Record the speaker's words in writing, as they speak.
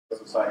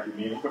Society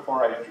meeting.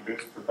 Before I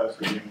introduce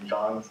Professor Ying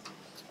Zhang,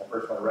 I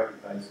first want to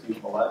recognize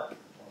Steve Millett,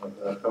 one of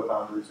the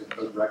co-founders and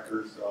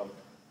co-directors of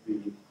the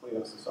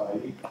Clio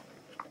Society.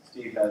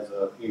 Steve has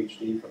a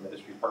PhD from the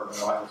History Department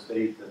of Ohio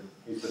State, and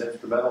he's been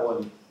instrumental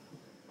in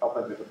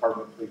helping the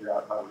department figure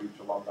out how to reach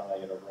alumni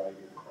in a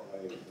variety of different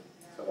ways.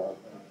 So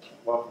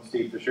welcome,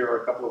 Steve, to share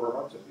a couple of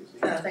remarks with you,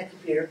 Steve. Thank you,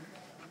 Peter.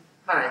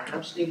 Hi,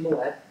 I'm Steve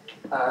Millett,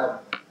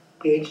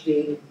 PhD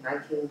in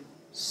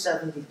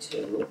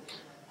 1972,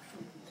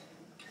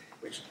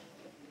 which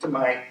to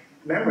my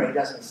memory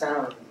doesn't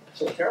sound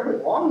so terribly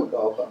long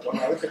ago, but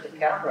when I look at the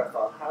calendar, I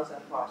thought, how's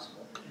that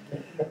possible?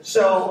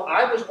 So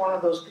I was one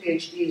of those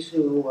PhDs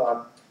who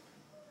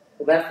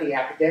left the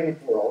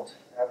academic world.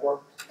 I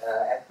worked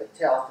at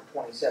Battelle for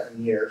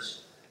 27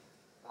 years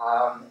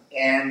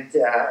and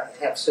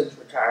have since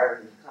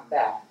retired and come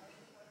back.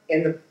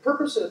 And the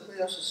purpose of the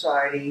Clio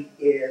Society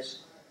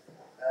is,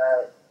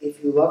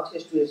 if you loved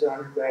history as an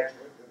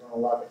undergraduate, you're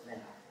going to love it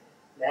now.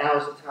 Now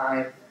is the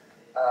time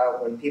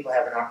when people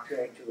have an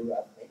opportunity to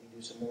maybe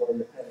do some more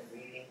independent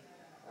reading,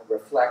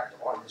 reflect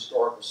on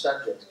historical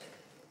subjects.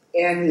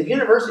 And the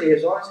university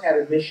has always had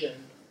a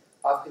mission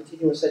of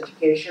continuous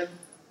education,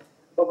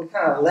 but we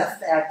kind of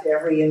left that to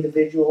every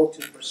individual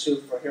to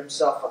pursue for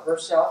himself or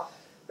herself.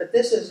 But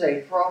this is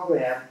a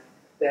program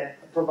that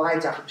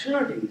provides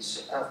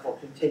opportunities for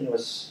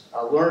continuous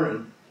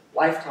learning,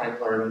 lifetime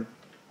learning,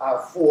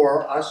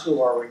 for us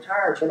who are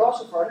retired, but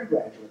also for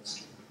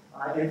undergraduates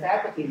and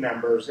faculty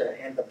members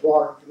and the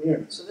broader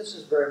community. So this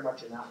is very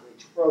much an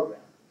outreach program.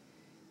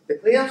 The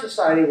Clio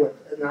Society would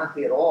not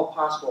be at all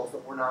possible if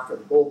it were not for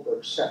the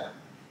Goldberg Center.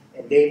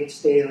 And David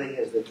Staley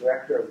is the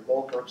director of the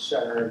Goldberg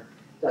Center,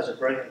 does a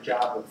brilliant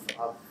job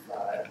of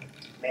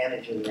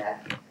managing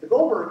that. The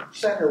Goldberg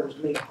Center was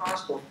made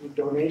possible through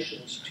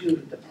donations to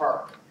the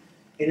department.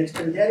 And it's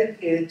been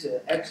dedicated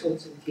to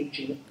excellence in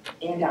teaching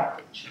and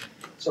outreach.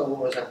 So it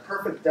was a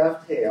perfect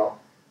dovetail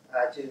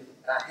to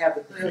have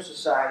the Clio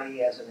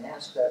Society as an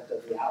aspect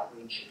of the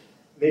outreach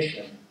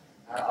mission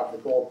of the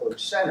Goldberg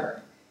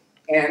Center.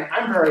 And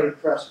I'm very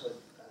impressed with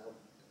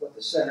what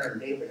the center and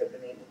David have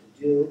been able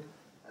to do.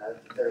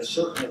 There's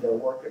certainly their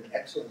work in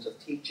excellence of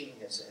teaching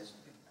has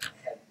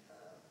had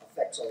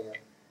effects on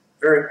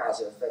very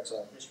positive effects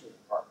on the history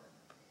department.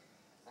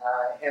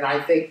 And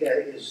I think that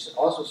it is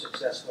also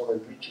successful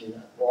in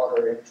reaching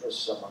broader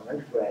interests among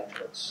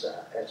undergraduates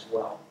as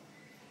well.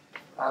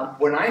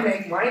 When I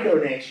make my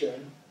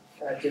donation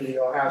to the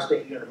Ohio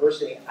State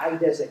University, I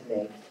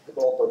designate the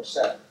Goldberg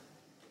Center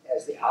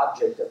as the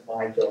object of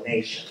my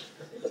donation.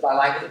 Because I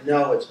like to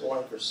know it's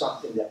going for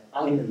something that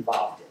I'm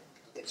involved in.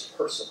 It's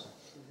personal.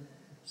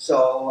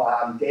 So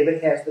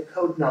David has the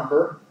code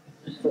number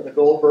for the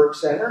Goldberg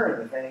Center,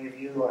 and if any of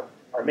you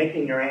are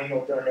making your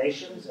annual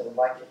donations and would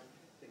like to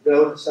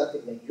go to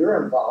something that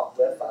you're involved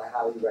with, I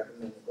highly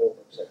recommend the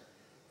Goldberg Center.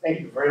 Thank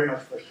you very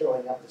much for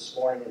showing up this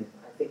morning, and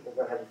I think we're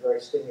going to have a very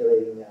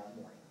stimulating morning.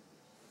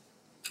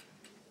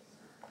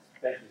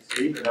 Thank you,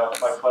 Steve. And now it's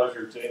my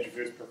pleasure to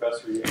introduce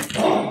Professor Ying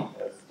Zhang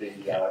as the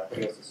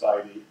Clio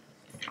Society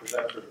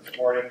presenter this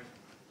morning.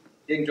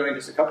 Ying joined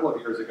us a couple of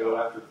years ago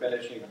after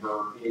finishing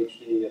her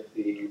PhD at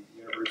the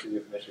University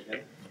of Michigan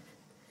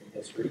in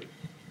history.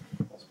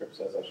 The script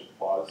says I should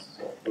pause,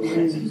 so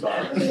I'm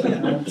sorry.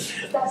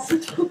 That's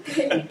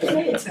okay,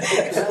 great.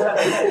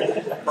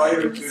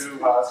 Prior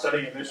to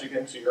studying in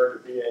Michigan, she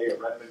earned a BA at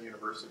Renmin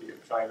University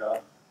of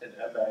China, an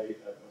MA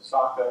at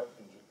Osaka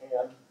in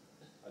Japan,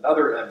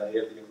 another MA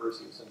at the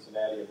University of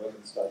Cincinnati in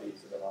Women's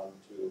Studies, and then on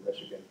to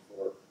Michigan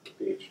for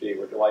a PhD.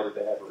 We're delighted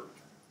to have her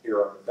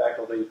here on the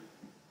faculty.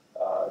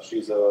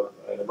 She's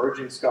an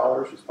emerging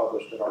scholar. She's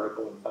published an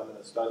article in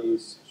Feminist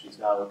Studies. She's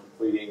now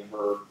completing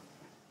her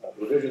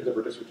revisions of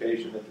her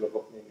dissertation into a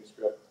book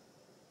manuscript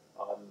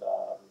on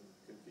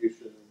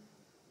Confucian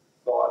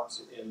thought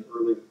in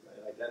early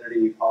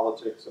identity,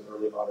 politics, and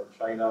early modern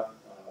China,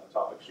 a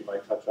topic she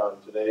might touch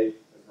on today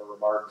in her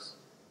remarks.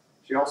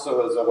 She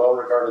also is a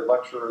well-regarded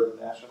lecturer in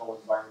the national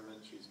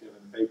environment. She's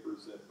given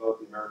papers at both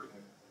the American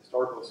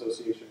Historical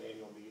Association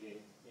annual meeting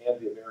and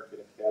the American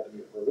Academy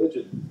of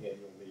Religion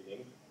annual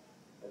meeting.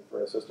 And for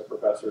an assistant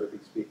professor to be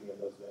speaking in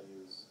those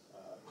venues,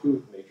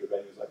 two major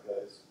venues like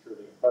that, is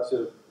truly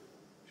impressive.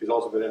 She's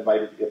also been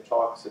invited to give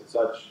talks at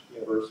such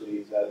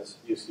universities as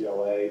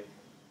UCLA,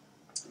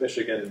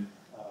 Michigan,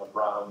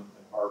 Brown,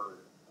 and Harvard.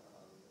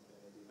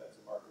 And indeed, that's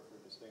a marker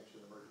for distinction,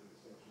 emerging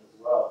distinction as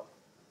well.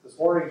 This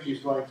morning, she's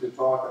going to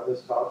talk on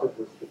this topic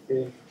with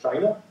Qing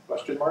China,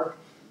 question mark.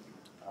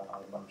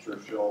 I'm sure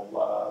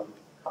she'll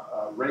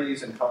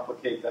raise and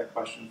complicate that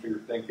question for your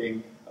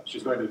thinking.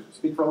 She's going to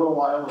speak for a little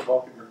while and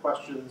welcome your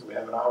questions. We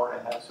have an hour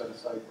and a half set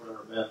aside for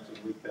our event, and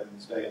we can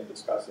stay and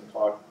discuss and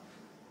talk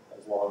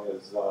as long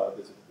as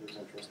there's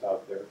interest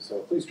out there. So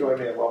please join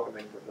me in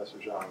welcoming Professor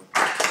Zhang.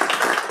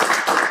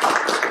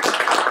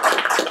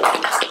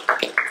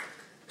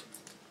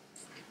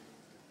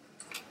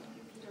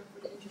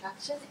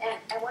 Introduction, and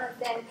I want to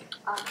thank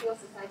Clio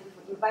Society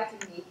for inviting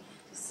me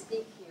to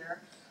speak here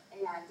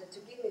and to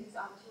give me this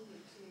opportunity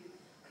to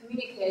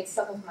communicate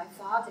some of my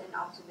thoughts and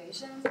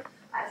observations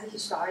as a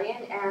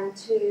historian and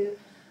to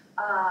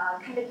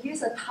kind of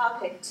use a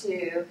topic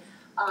to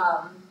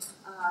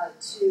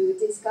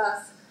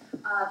discuss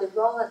the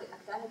role that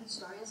academic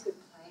historians could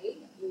play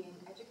in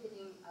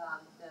educating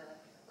the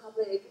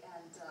public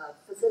and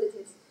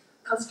facilitate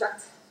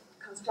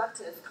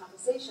constructive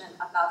conversation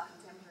about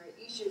contemporary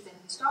issues and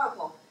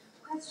historical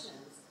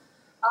questions.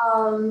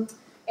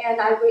 And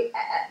I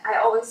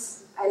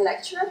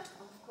lecture,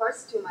 of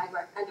course, to my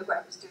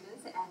undergraduate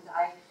students, and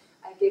I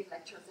give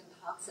lectures and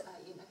talks in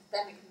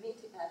academic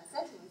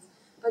settings.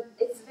 But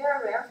it's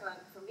very rare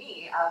for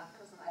me,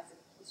 personally, as a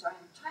historian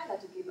of China,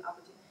 to have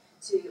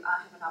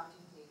an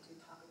opportunity to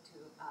talk to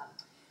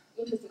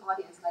interesting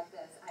audience like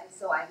this.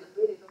 So I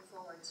really look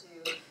forward to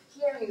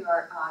hearing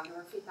your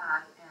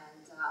feedback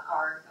and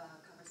our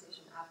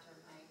conversation after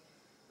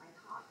my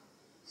talk.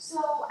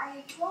 So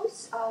I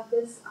chose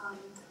this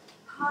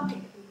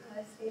topic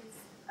because it's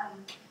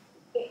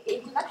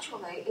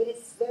intellectually it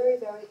is very,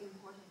 very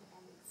important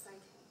and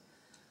exciting.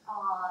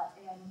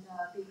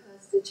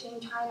 Because the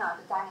Qing China,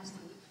 the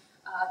dynasty,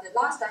 the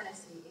last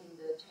dynasty in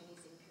the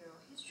Chinese imperial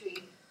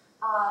history,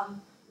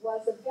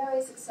 was a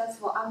very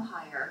successful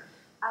empire.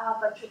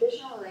 But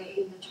traditionally,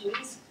 in the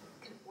Chinese,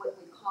 what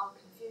we call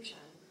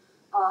Confucian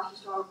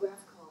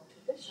historiographical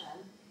tradition,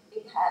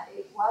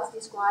 it was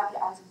described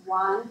as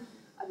one,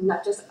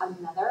 not just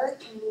another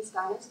Chinese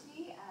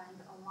dynasty, and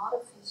a lot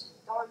of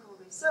historical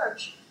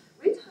research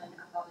written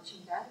about the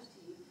Qing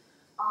Dynasty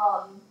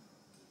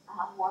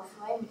were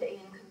framed in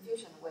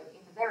Confucian way,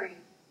 in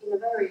a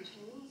very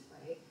Chinese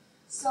way.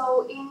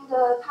 So in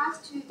the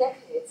past 2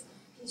 decades,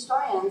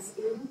 historians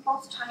in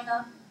both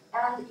China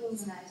and in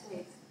the United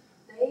States,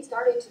 they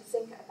started to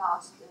think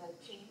about the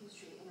Qing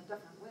history in a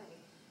different way.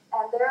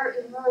 And there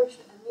emerged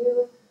a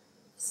new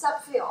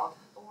subfield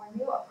or a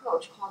new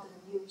approach called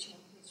the New Qing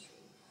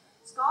history.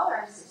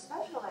 Scholars,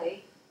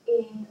 especially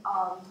in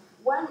a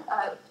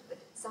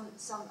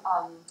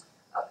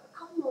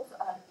couple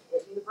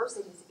of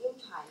universities in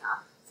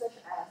China, such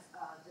as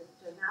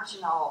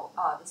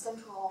the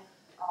Central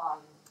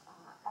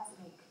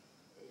Ethnic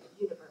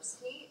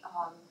University,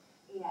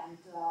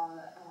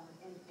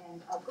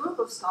 and a group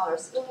of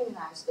scholars in the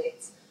United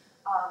States,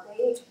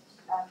 they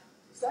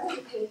started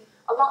to pay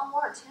a lot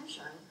more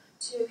attention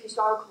to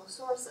historical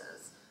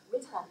sources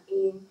written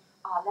in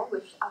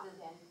language other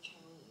than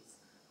Chinese,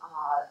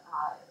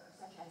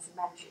 such as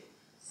Mandarin,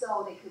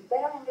 so they could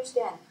better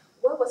understand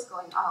what was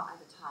going on at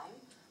the time,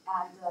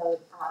 and the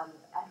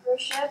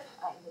emperorship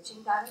in the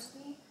Qing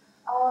Dynasty,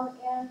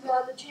 and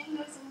the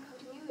changes and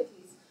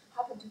continuities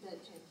happened to the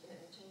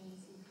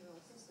Chinese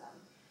imperial system.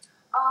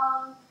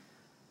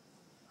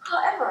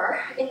 However,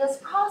 in this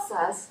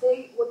process,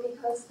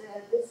 because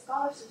the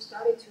scholars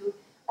started to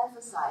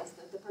emphasize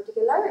the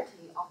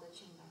particularity of the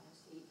Qing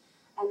Dynasty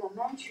and the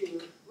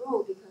Manchu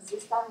rule, because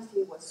this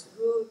dynasty was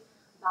ruled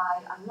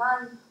by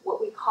what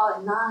we call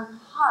a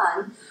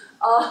non-Han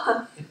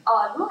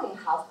ruling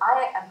house.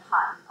 I am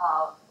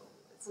Han.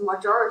 It's the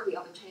majority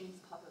of the Chinese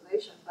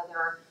population, but there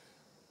are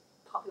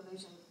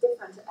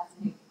different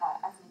ethnic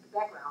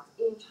backgrounds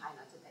in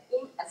China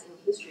today, as in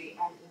history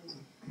and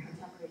in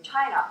contemporary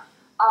China.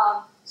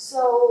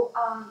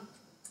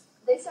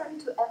 They started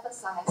to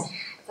emphasize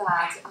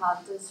that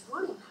this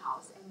ruling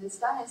house and this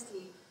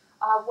dynasty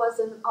was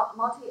a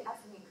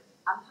multi-ethnic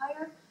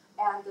empire,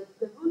 and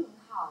the ruling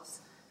house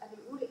and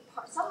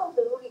some of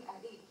the ruling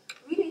elite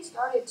really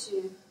started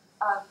to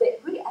they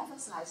really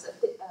emphasized a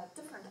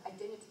different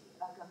identity,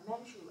 like a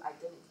Manchu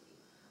identity,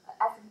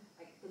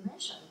 ethnic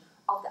dimension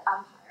of the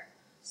empire.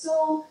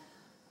 So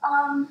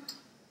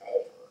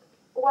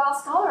while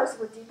scholars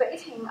were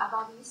debating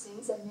about these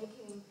things and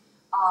making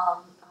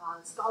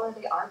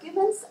scholarly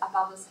arguments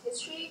about this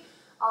history,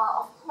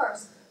 of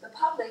course, the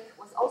public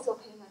was also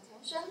paying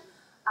attention,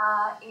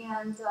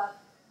 and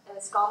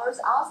scholars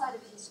outside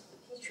of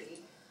history,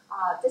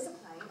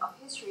 discipline of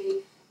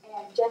history,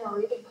 and general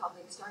reading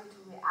public started to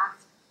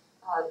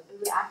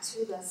react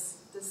to this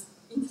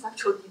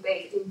intellectual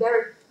debate in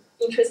very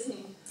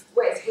interesting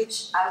ways,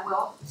 which I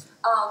will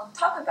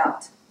talk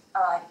about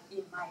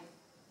in my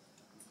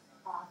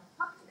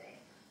talk today.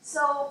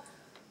 So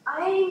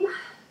I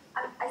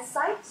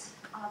cite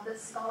the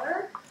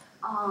scholar,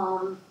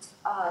 one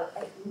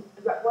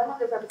of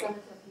the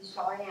representative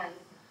historians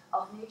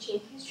of New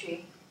Qing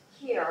history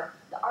here,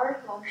 the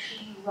article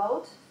she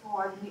wrote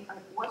for the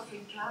Wall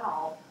Street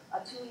Journal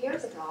 2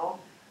 years ago,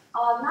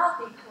 not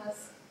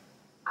because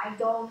I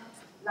don't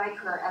like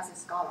her as a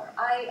scholar.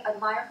 I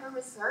admire her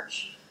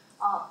research.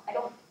 I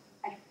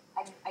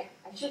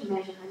shouldn't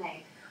mention her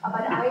name,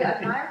 but I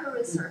admire her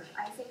research.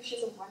 I think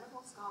she's a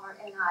wonderful scholar,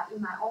 and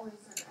in my own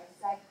research, I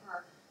cite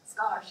her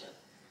scholarship.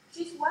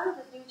 She's one of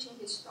the New Qing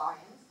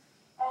historians,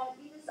 and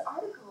in this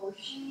article,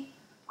 she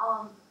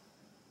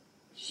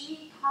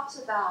talks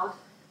about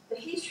the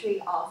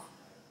history of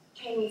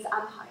Chinese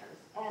empires,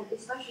 and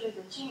especially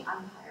the Qing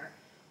Empire,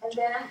 and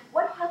then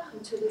what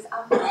happened to this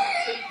empire,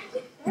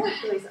 the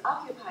territories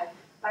occupied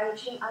by the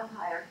Qing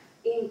Empire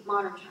in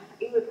modern China,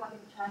 in Republic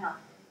of China,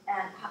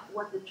 and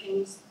what the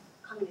Chinese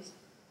Communist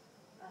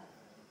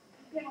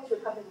People's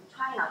Republic of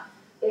China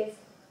is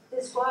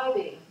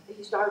describing the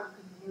historical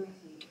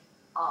continuity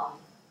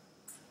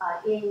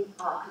in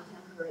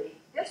contemporary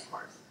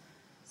discourse.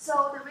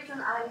 So the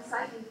reason I'm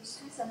citing these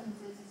two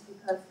sentences is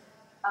because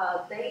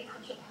they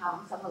touch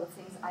upon some of the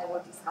things I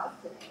will discuss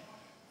today.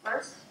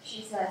 First,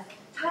 she says,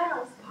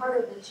 China was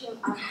part of the Qing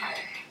Empire,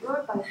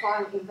 ruled by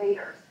foreign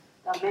invaders,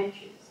 the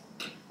Manchus.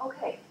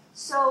 Okay,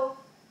 so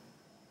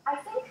I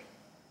think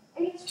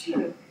it is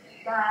true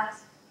that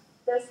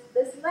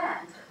this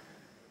land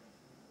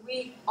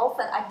we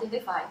often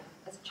identify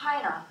as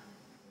China,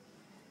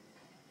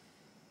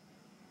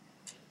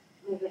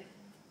 maybe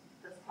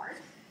this part,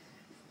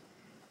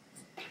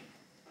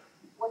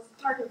 was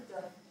part of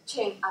the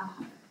Qing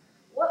Empire.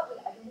 What we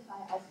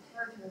identify as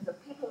territory of the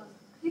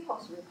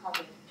People's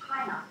Republic of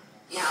China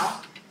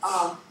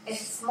now is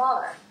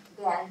smaller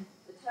than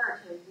the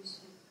territory used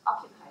to be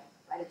occupied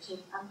by the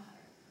Qing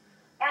Empire.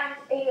 And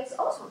it is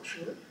also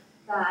true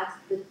that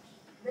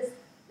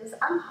this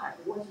empire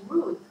was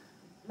ruled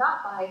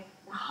not by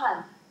the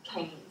Han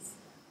Chinese,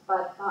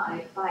 but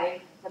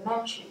by the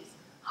Manchus.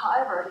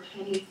 However, the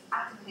Chinese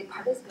actively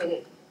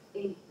participated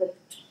in the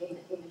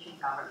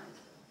Qing government.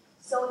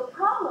 So the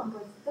problem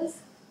with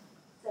this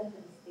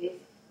sentence is,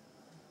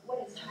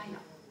 what is China?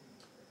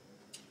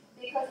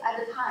 Because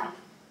at the time,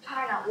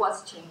 China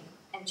was Qing,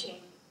 and Qing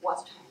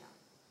was China.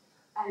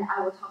 And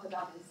I will talk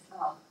about this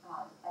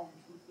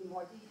in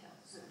more detail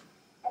soon.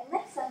 And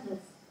next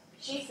sentence,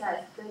 she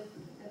says the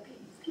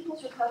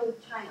People's Republic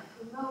of China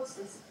promotes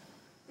this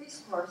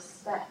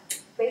discourse that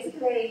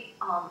basically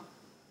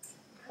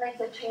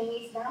claims a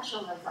Chinese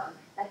nationalism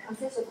that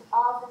consists of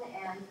often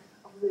and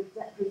of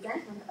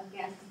resentment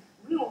against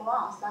real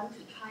wrongs done to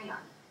China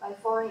by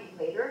foreign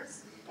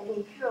invaders and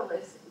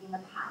imperialists in the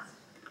past.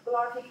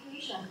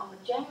 Glorification of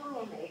a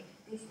genuinely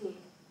distinct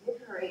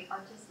literary,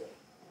 artistic,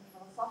 and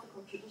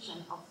philosophical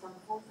tradition of some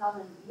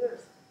 4,000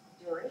 years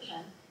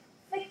duration,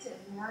 fictive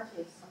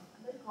narratives of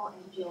political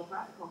and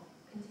geographical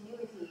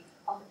continuity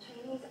of the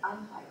Chinese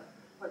Empire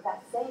for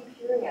that same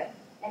period,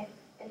 and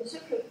the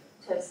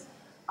circuitous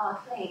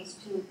claims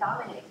to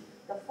dominate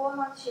the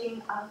former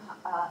Qing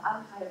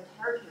Empire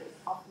territories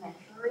of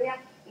Manchuria,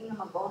 Inner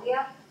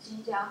Mongolia,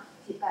 Xinjiang,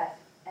 Tibet,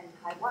 and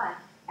Taiwan.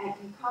 And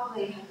you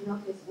probably have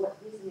noticed what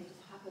recently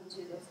just happened to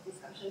those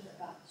discussions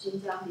about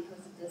Xinjiang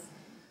because of this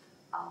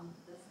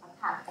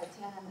attack at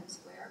Tiananmen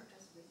Square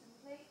just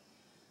recently.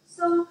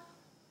 So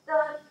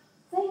the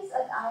things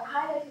that I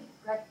highlighted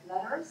red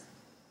letters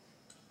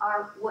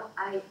are what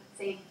I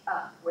think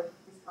worth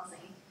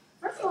discussing.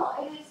 First of all,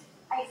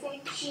 I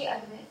think she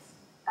admits,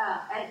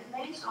 and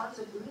many scholars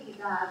agree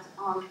that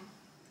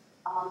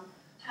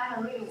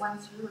China really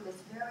went through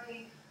this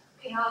very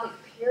chaotic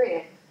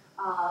period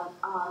of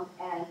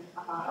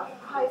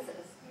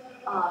crisis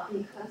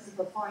because of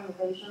the foreign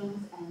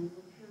invasions and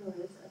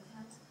imperialist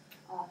attempts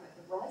by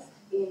the West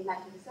in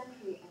 19th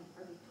century and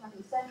early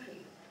 20th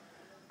century.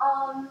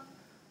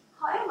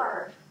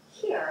 However,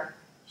 here,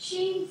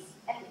 she's,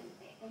 and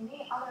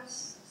many other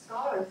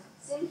scholars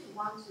seem to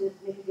want to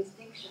make a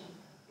distinction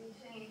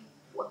between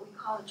what we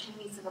call the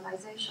Chinese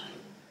civilization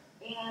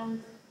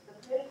and the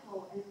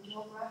political and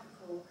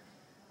geographical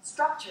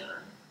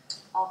structure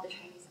of the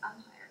Chinese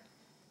Empire.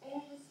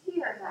 And it is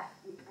here that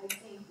I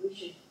think we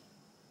should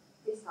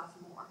discuss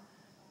more,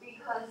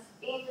 because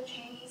in the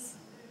Chinese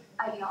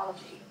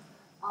ideology,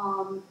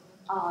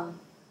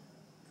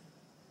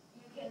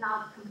 you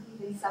cannot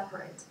completely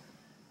separate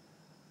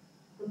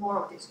the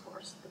moral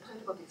discourse, the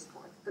political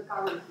discourse, the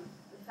government,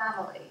 the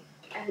family,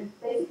 and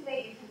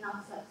basically you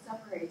cannot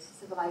separate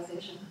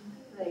civilization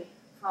completely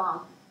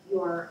from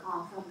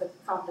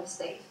from the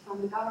state,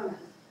 from the government,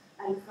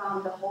 and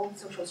from the whole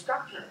social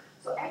structure.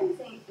 So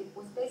everything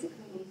was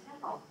basically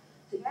entangled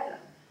together.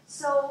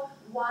 So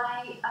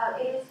why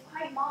it is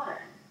quite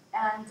modern,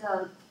 and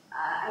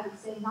I would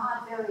say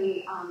not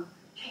very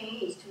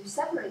Chinese to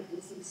separate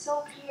these things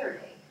so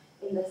clearly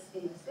in this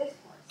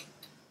discourse.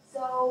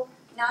 So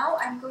now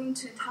I'm going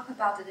to talk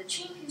about the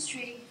Qing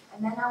history,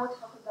 and then I will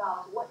talk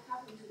about what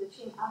happened to the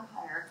Qing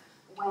Empire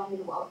when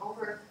it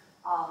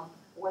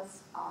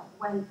was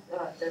when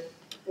the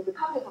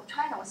Republic of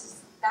China was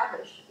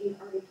established in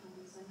early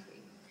 20th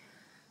century.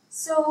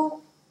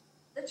 So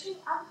the Qing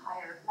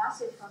Empire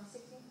lasted from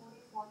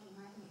 1644 to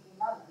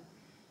 1911.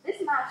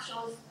 This map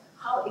shows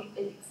how it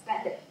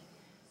expanded.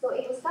 So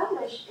it was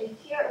established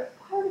here as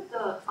part of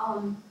the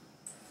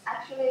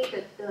actually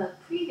the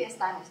previous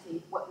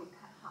dynasty, what we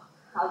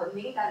how the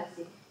Ming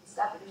Dynasty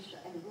established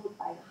and ruled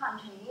by the Han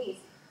Chinese,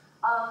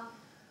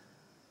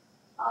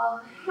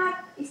 had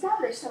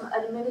established some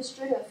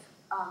administrative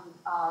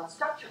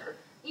structure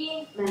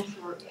in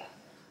Manchuria,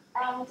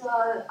 and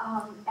the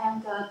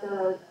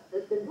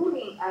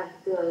ruling and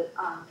the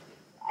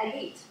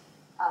elite,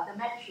 the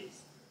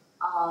Manchus,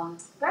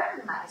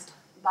 recognized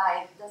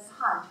by this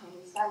Han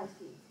Chinese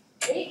dynasty,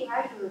 they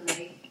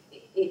gradually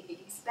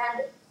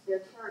expanded their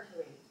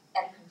territory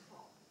and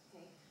control.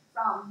 Okay,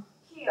 from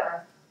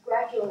here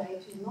gradually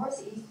to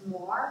northeast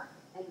more,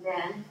 and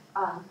then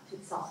to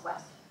the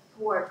southwest,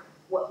 toward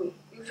what we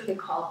usually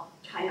call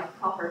China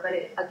proper, but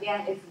it,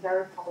 again, it's a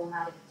very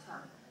problematic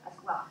term as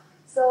well. well.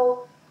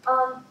 So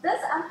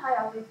this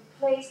empire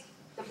replaced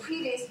the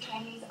previous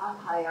Chinese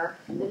empire,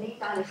 the Qing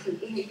Dynasty,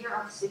 in the year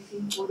of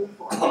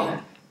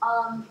 1644.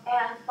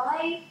 And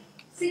by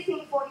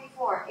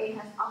 1644, it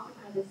has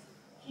occupied this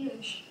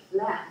huge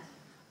land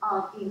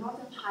in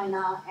northern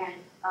China and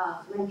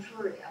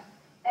Manchuria.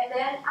 And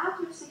then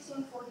after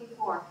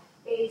 1644,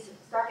 it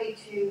started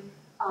to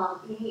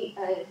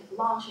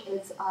launch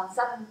its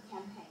southern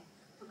campaign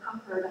to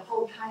conquer the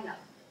whole China.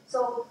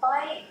 So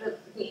by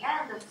the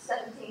end of the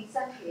 17th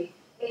century,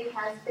 it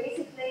has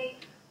basically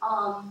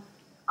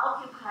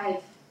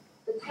occupied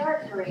the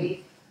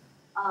territory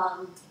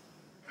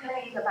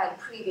claimed by the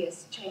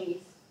previous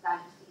Chinese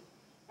dynasty.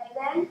 And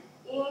then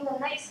in the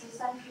next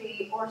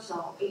century or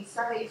so, it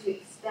started to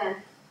expand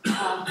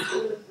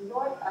to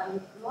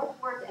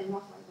northward and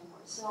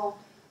northwesternward. So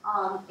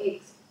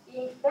it's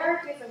in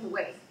very different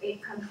ways.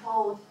 It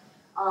controlled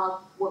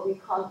what we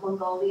call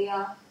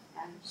Mongolia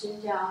and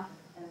Xinjiang,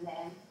 and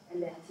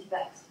then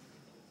Tibet.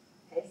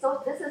 Okay,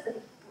 so this is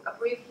a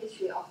brief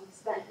history of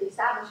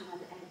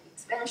establishment and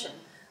expansion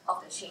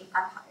of the Qing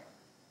Empire.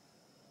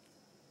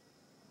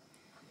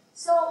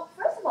 So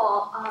first of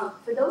all,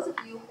 for those of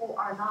you who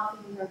are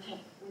not familiar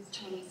with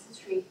Chinese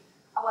history,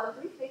 I want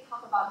to briefly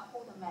talk about who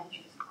the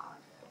Manchus are.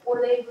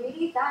 Were they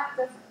really that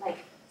different, like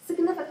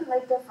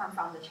significantly different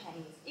from the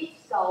Chinese? If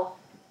so,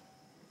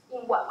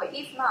 in what way?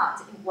 If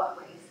not, in what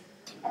ways?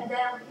 And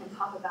then we can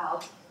talk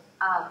about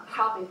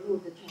how they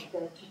ruled the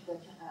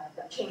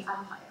Qing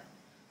Empire.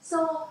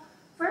 So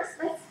first,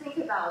 let's think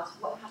about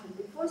what happened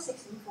before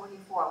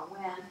 1644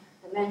 when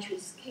the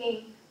Manchus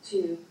came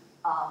to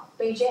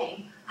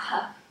Beijing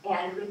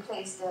and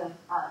replaced the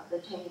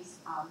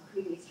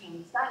previous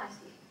Chinese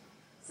dynasty.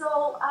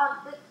 So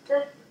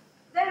the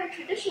very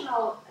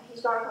traditional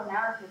historical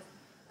narrative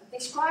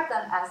describe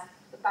them as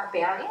the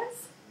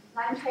barbarians,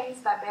 non-Chinese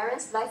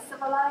barbarians, less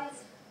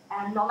civilized,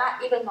 and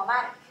even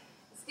nomadic.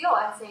 Still,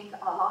 I think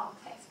a lot of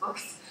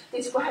textbooks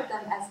describe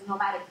them as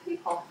nomadic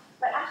people,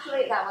 but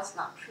actually that was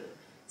not true.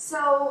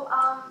 So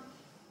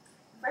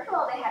first of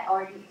all, they had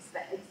already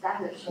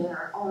established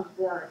their own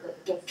the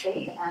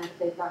state, and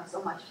they've learned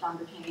so much from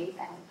the Chinese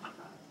and from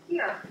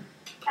here.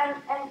 And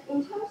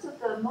in terms of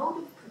the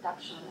mode of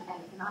production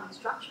and economic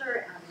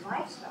structure and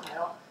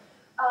lifestyle,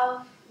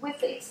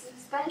 with its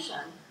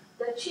expansion,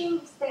 the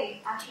Qing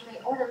state actually,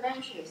 or the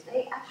Manchus,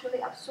 they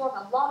actually absorbed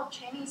a lot of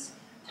Chinese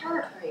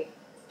territory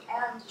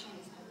and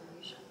Chinese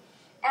population.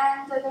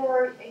 And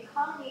their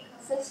economy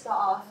consists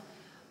of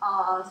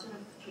sort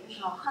of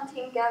traditional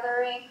hunting,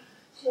 gathering,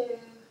 to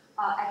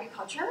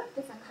agriculture,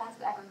 different kinds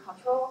of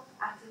agricultural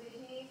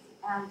activities,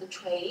 and the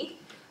trade,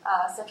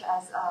 such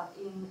as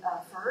in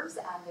furs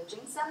and the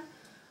ginseng.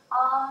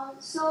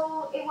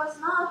 So it was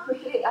not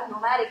really a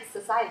nomadic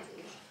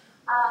society.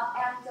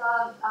 And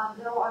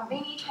there are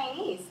many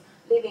Chinese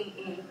living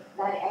in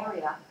that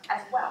area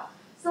as well.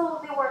 So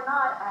they were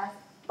not as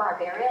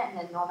barbarian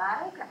and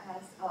nomadic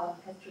as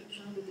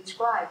traditionally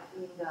described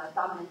in the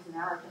dominant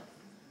narrative.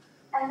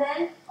 And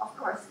then, of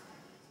course,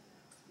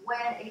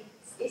 when it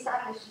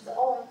established its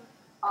own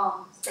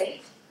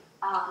state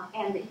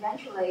and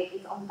eventually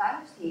its own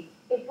dynasty,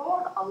 it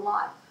borrowed a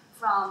lot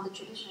from the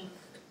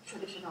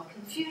traditional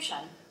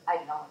Confucian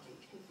ideology,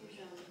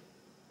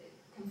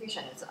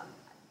 Confucianism,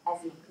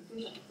 as in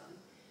Confucianism.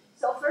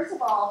 So first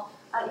of all,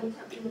 in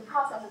the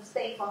process of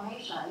state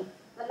formation,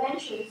 the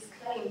Manchus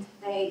claimed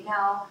they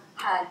now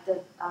had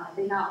the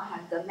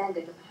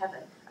mandate of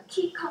heaven, a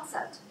key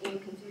concept in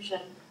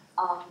Confucian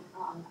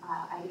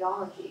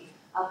ideology.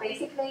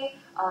 Basically,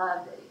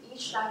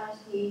 each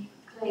dynasty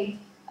claimed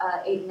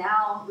it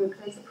now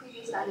replaced the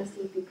previous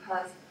dynasty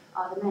because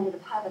the mandate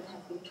of heaven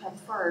has been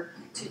transferred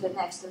to the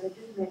next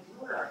legitimate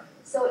ruler.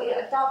 So it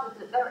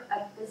adopted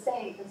the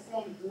same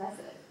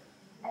method.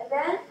 And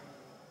then,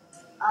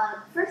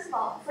 first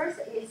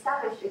it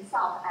established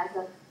itself as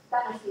a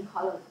dynasty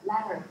called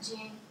Latter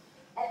Qing,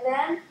 and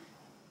then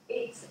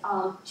it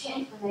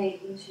changed the name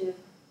into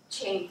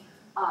Qing.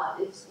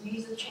 It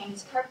used the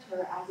Chinese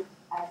character as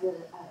the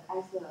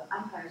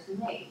empire's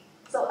name.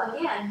 So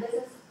again, this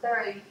is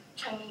very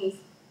Chinese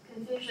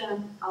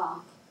Confucian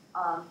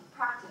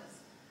practice,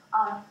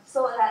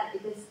 so that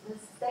this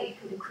state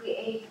could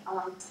create a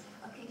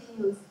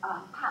continuous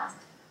past,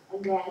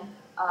 and then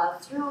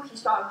through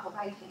historical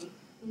writing,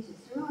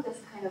 through this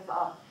kind of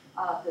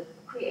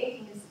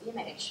creating this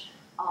image,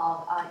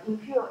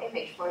 imperial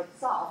image for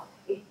itself,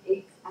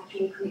 it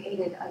actually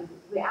created a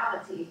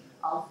reality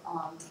of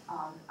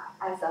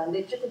as a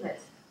legitimate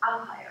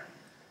empire.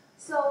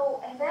 So,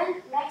 and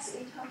then next,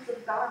 in terms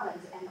of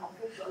government and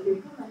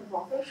recruitment of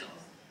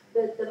officials,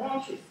 the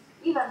Manchus,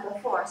 even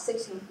before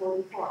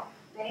 1644,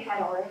 they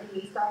had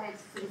already started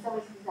civil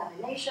service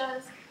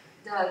examinations.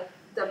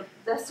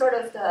 The sort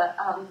of the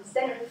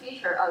standard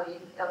feature of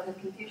the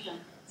Confucian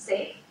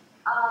state,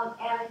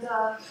 and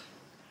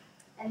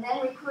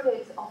then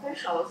recruited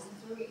officials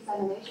through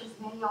examinations.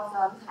 Many of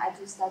them had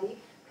to study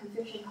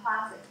Confucian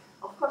classics.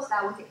 Of course,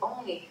 that was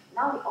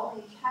not the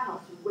only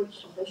channel through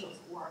which officials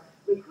were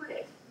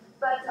recruited.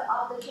 But the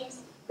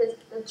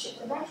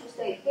Manchu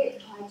state did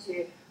try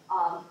to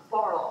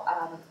borrow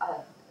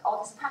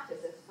all these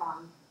practices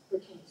from the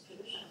Chinese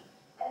tradition.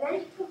 And then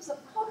in terms of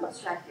cultural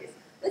strategies,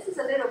 this is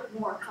a little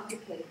more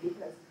complicated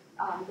because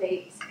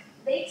they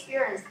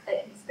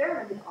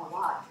experimented a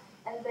lot.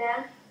 And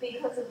then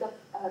because of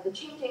the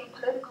changing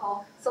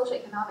political,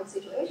 social-economic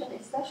situation,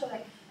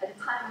 especially at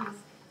the time it was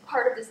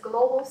part of this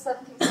global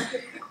 17th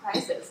century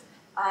crisis,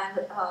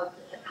 and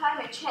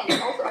climate change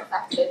also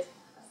affected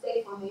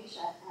state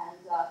formation and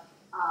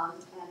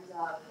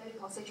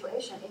political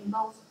situation in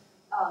both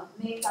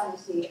Ming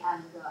Dynasty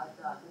and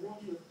the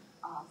Manchu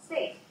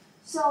state.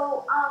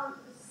 So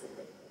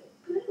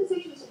political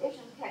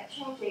situation kept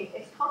changing.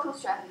 Its cultural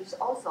strategies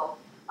also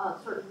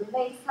sort of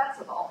remained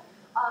flexible.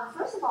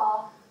 First of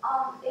all,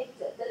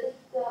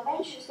 the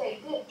Manchu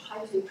state did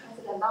try to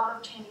translate a lot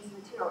of Chinese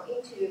material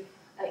into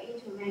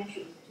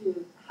Manchu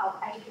to help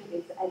educate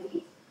its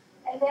elite.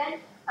 And then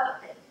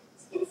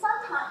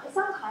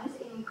sometimes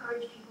it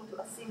encouraged people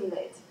to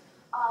assimilate.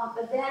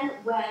 But then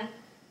when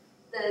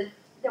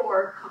there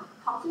were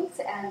conflicts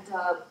and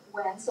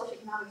when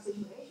socioeconomic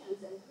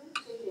situations and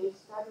political situations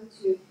started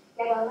to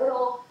get a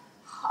little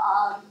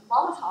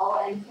volatile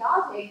and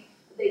chaotic,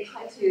 they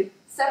tried to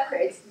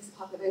separate this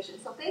population.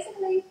 So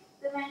basically,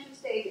 the Manchu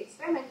state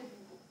experimented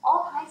with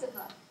all kinds of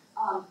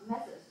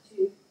methods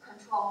to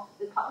control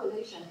the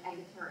population and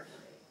the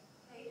territory.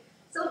 Okay?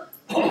 So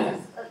this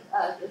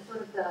is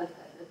sort of the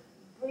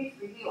brief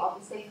review of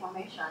the state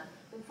formation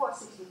before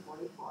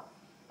 1644.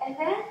 And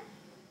then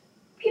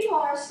people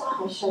are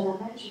astonished that the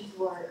Manchus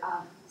were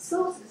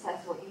so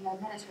successful in their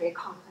military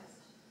conquest.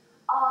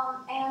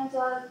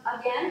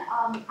 Again,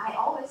 I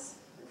always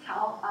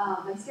tell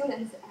my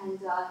students and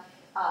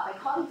my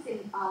colleagues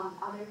in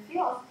other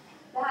fields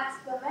that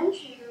the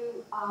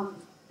Manchu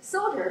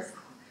soldiers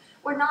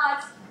were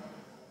not,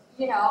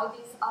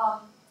 these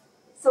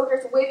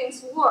soldiers waving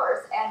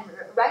swords and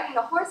riding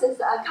the horses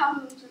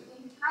coming into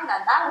China.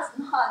 That was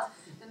not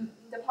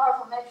the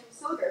powerful Manchu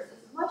soldiers.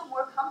 It's much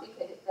more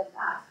complicated than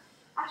that.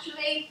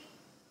 Actually,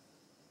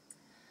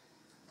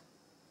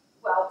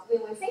 well,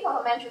 when we think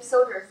of Manchu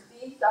soldiers,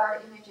 these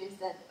are images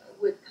that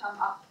would come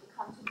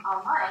to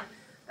our mind.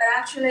 But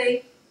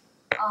actually,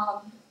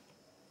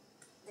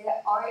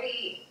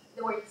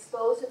 they were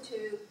exposed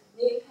to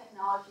new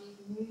technologies,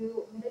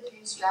 new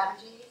military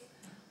strategies,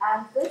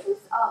 and this is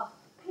a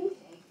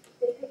painting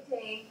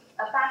depicting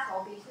a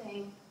battle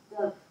between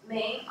the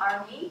Ming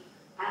army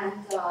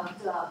and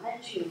the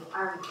Manchu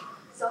army.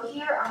 So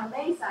here on the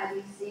main side,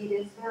 you see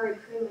this very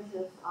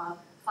primitive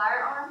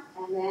firearm,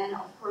 and then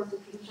of course the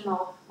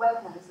traditional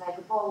weapons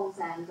like bows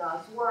and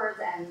swords,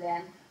 and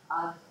then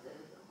the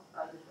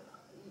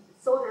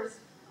soldiers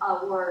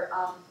were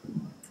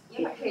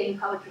imitating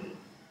cavalry.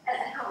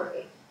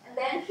 And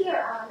then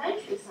here on the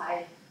Manchu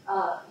side,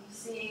 you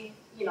see,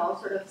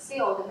 sort of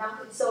still the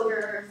mounted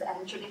soldiers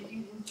and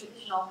using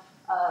traditional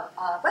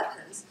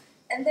weapons.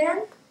 And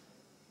then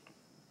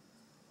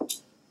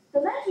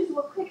the Manchus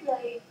were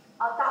quickly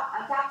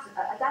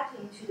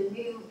adapting to the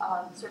new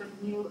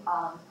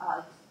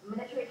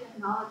military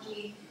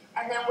technology.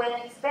 And then when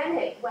they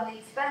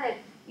expanded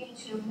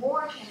into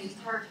more Chinese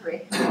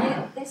territory,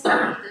 they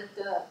studied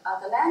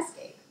the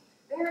landscape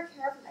very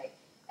carefully.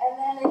 And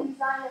then they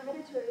designed the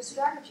military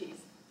strategies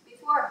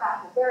before a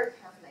battle very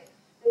carefully.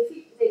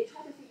 They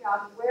tried to figure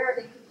out where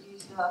they could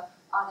use the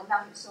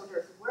mounted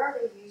soldiers, where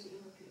they use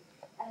infantry,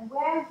 and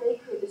where they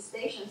could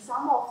station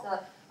some of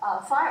the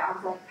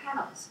firearms like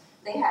cannons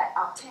they had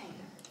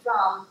obtained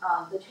from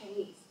the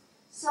Chinese.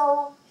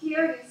 So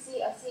here you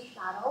see a siege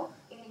battle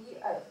in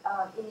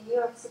the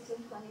year of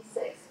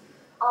 1626.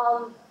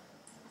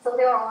 So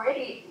they were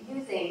already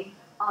using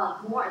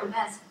more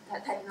advanced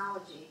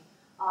technology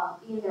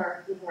in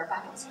their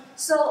battles.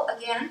 So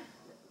again,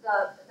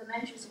 the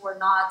Manchus were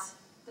not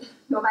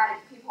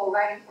nomadic people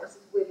riding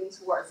horses, waving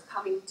swords,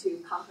 coming to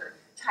conquer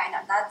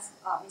China. That's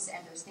a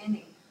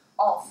misunderstanding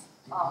of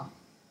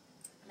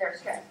their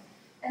strength.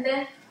 And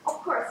then,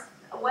 of course,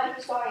 one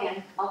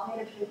historian of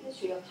military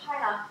history of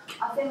China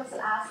famously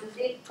asked,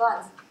 did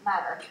guns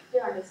matter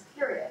during this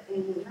period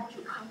in the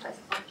Manchu conquest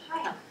of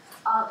China?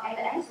 And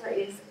the answer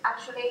is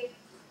actually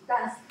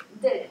guns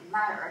did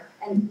matter,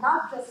 and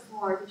not just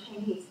for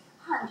the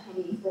Han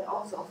Chinese, but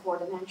also for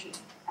the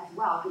Manchus as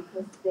well,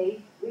 because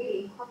they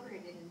really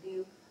incorporated the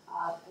new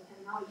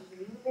technologies,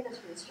 new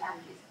military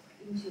strategies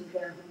into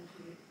their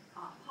military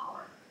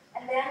power.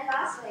 And then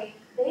lastly,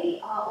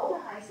 they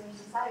organized their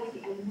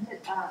society and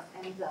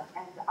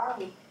the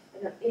army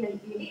in a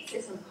unique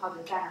system called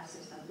the banner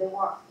system. There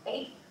were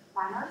 8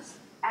 banners,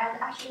 and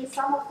actually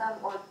some of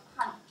them were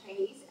Han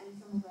Chinese, and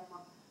some of them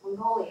were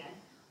Mongolian,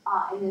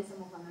 and then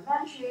some of them are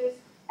Manchus,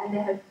 and they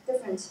had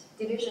different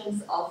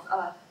divisions of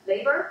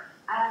labor.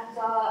 And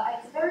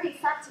it's a very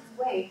effective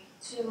way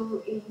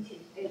to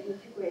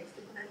integrate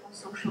the political,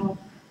 social,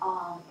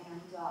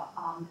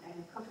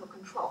 and cultural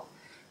control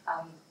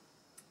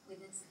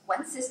within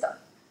one system.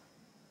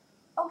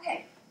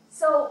 Okay,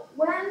 so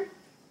when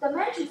the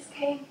Manchus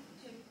came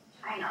to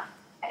China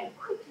and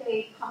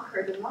quickly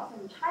conquered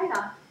northern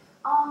China,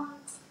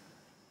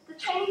 the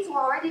Chinese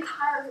were already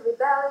tired of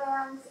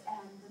rebellions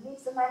and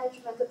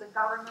mismanagement of the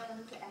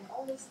government and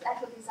all this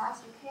natural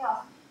disaster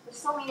chaos for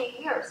so many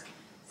years.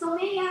 So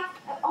many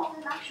have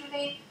often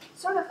actually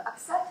sort of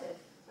accepted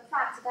the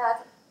fact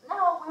that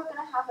now we're going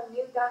to have a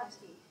new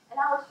dynasty. And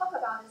I will talk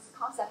about this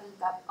concept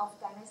of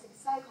dynastic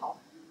cycle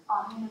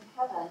in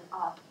heaven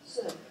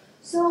soon.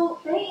 So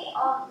they,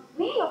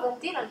 many of them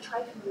didn't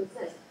try to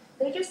resist.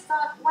 They just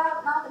thought,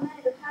 well, now the man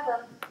of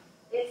heaven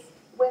is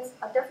with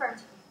a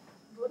different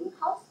ruling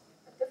house,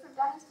 a different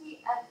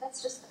dynasty, and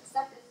let's just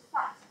accept this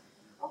fact.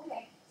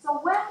 Okay,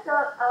 so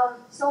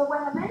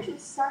when the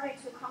Manchus started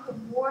to conquer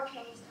more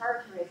Chinese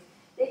territories,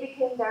 they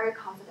became very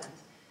confident.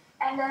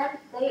 And then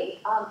they,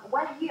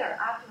 1 year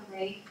after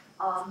they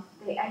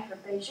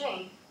entered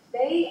Beijing,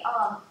 they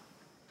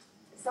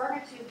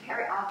started to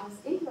carry out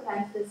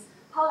implement this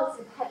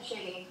policy of head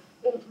shaving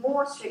in a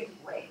more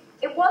strict way.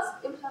 It was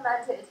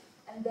implemented,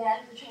 and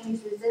then the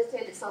Chinese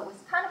resisted, so it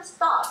was kind of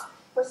stopped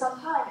for some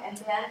time, and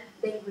then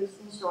they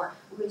restored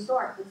this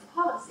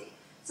policy.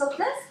 So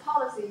this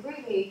policy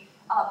really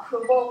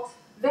provoked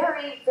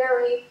very,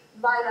 very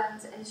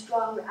violent and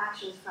strong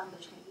reactions from the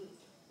Chinese,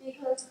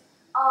 because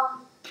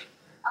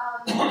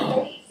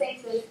they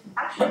think that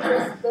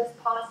actually this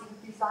policy was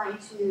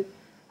designed to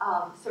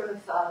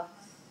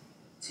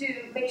to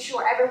make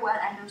sure everyone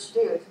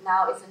understood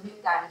now it's a new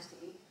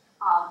dynasty,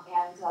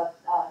 and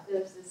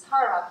there's this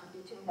hierarchy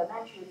between the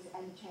Manchus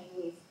and the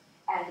Chinese,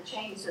 and the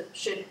Chinese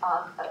should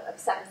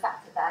accept the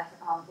fact that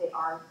they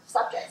are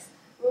subjects,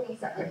 ruled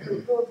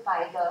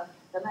by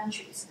the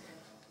Manchus.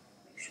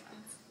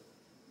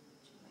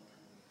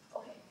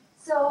 Okay,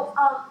 so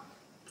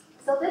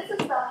this is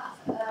the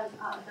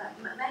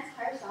men's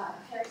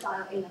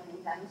hairstyle in the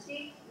Qing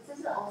Dynasty. This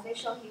is the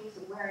official. He was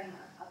wearing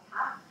a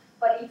cap,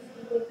 but if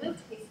you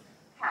removed his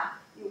cap,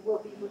 you will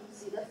be able to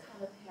see this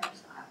kind of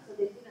hairstyle. So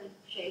they didn't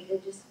shave; they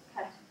just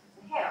kept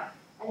the hair.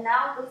 And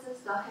now this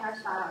is the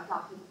hairstyle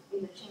adopted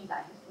in the Qing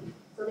Dynasty.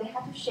 So they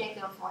had to shave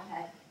their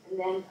forehead and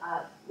then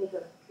make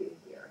a queue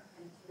here.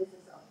 And this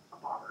is a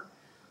barber.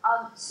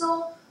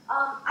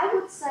 I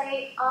would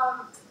say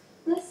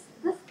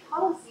this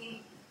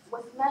policy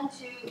was meant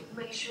to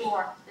make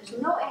sure there's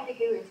no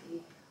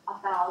ambiguity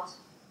about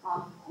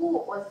who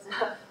was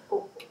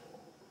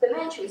the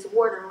Manchus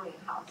were the ruling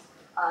house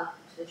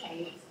to the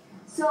Chinese.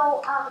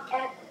 So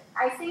and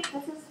I think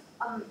this is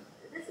an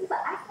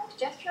ethnic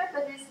gesture,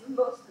 but it's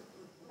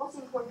most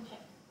important,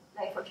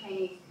 like for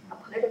Chinese, a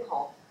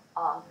political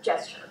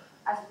gesture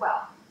as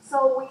well.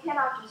 So we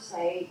cannot just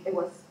say it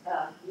was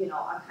a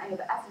kind of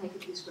ethnic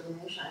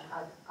discrimination,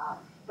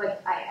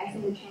 but I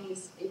think the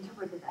Chinese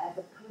interpreted it as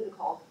a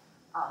political,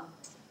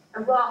 a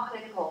wrong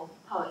political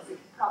policy,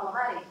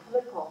 problematic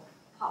political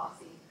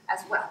policy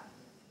as well.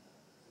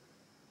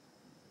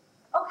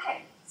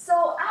 Okay,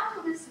 so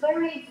after this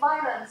very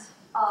violent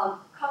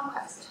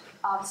conquest,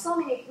 so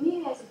many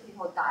millions of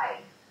people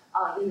died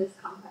in this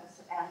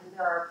conquest, and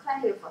there are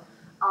plenty of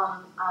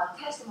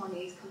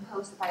testimonies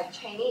composed by the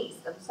Chinese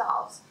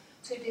themselves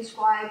to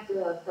describe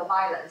the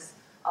violence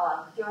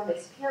during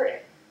this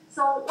period.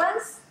 So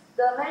once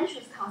the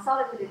Manchus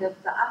consolidated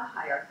the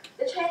empire,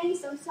 the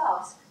Chinese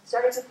themselves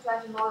started to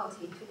pledge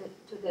loyalty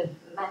to the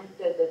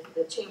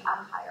Qing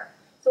Empire.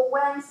 So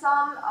when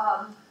some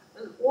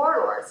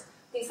warlords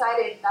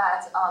decided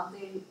that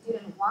they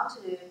didn't want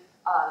to be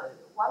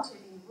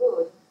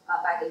ruled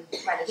by the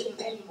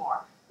Qing anymore,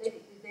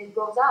 they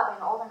rose up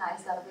and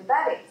organized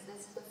rebellions.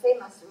 This is the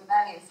famous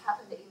rebellions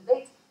happened in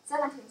late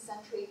 17th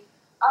century.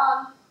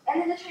 And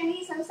then the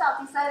Chinese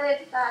themselves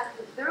decided that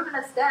they were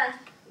going to stand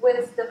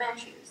with the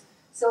Manchus.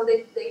 So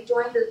they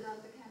joined the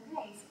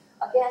campaigns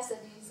against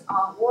these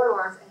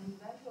warlords, and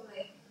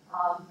eventually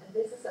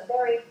this is a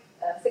very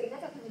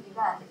significant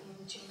event in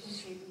the Qing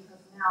history,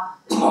 because now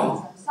the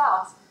Chinese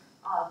themselves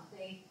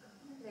they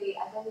completely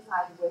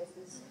identified with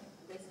this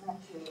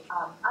Manchu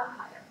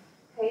empire.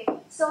 Okay,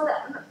 so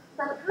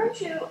the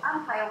Manchu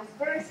Empire was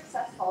very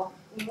successful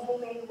in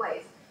many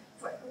ways.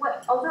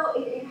 Although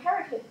it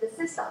inherited the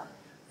system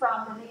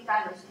from the Ming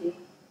Dynasty,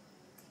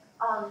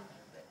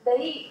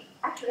 they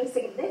actually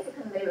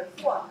significantly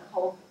reformed the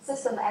whole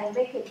system and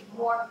make it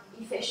more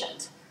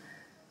efficient.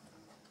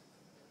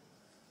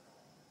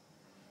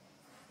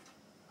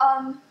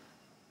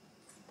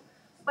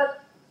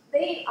 But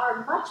they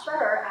are much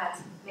better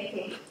at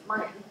making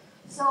money.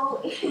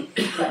 So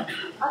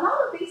a lot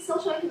of these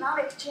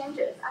socioeconomic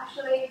changes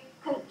actually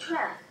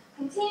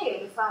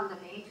continued from the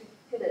Ming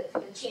to the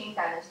Qing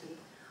Dynasty.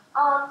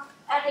 And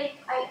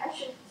I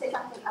should say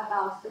something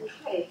about the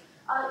trade.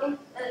 In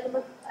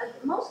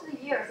most of the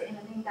years in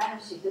the Ming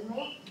Dynasty, the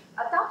Ming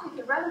adopted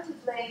a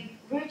relatively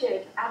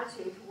rigid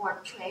attitude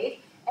toward trade,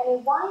 and it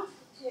wanted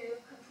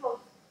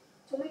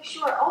to make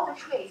sure all the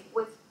trade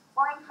with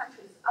foreign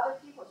countries, other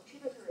people's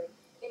tributary,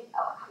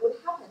 would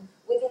happen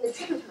within the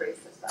tributary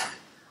system.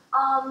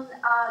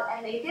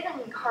 And they didn't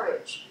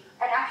encourage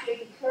and actually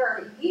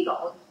declared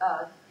illegal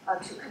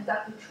to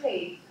conduct the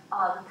trade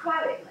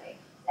privately.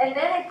 And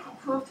then it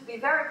proved to be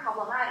very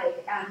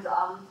problematic, and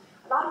a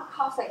lot of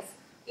conflicts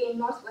in today's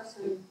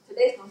northwestern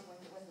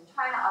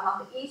China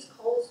along the east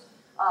coast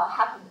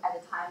happened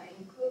at the time,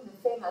 including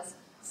the famous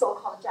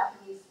so-called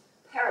Japanese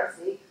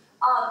piracy.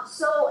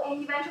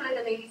 And eventually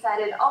they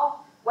decided, oh,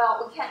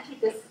 well, we can't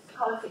keep this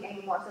policy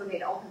anymore, so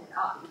they opened it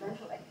up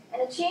eventually.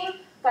 And the Qing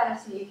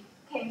Dynasty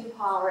came to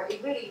power.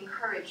 It really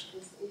encouraged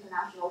this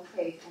international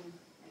trade and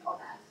all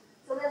that.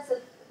 So that's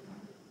a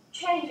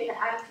change in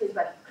attitude,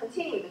 but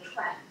continue the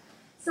trend.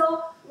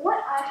 So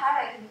what I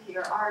highlighted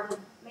here are the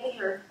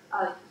major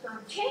sort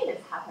of changes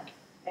happened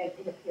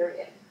in the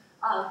period.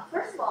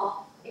 First of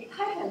all, it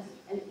tightened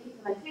an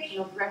implementation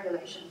of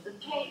regulations. The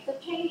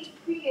Chinese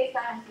previous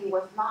dynasty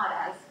was not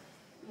as,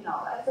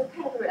 as a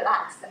kind of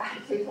relaxed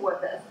attitude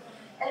toward this.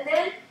 And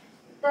then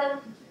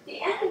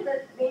the end of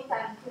the Ming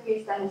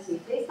previous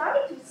dynasty, they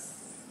started to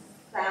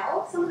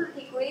sell some of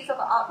the degrees of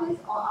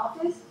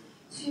office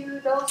to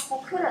those who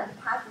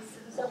couldn't pass the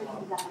civil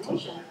service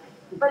examination.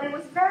 But it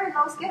was very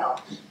low scale.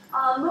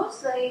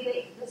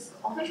 Mostly, the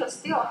officials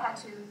still had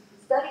to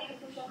study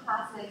Confucian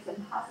classics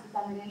and pass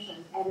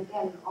examinations and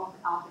get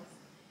office.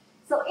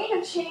 So in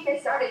the Qing, they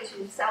started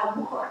to sell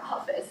more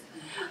office.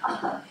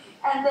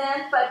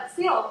 But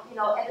still,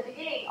 at the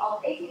beginning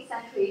of 18th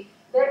century,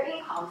 their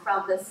income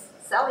from the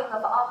selling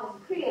of office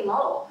is pretty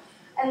low.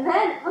 And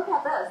then look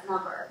at this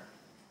number.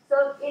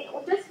 So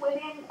just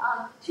within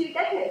 2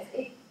 decades,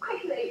 it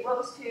quickly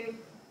rose to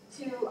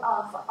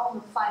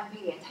almost 5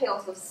 million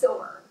taels of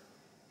silver.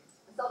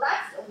 So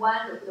that's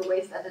one of the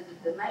ways that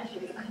the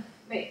Manchus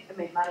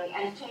made money.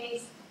 And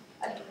Chinese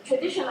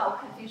traditional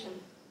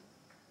Confucian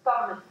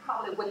government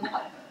probably would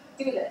not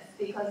do this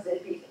because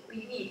they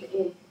believe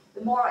in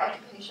the moral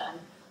education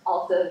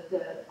of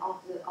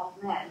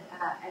men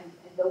and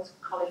those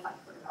qualified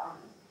for the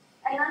government.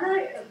 And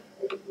another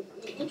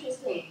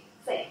interesting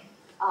thing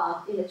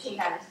in the Qing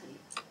Dynasty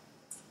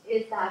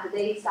is that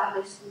they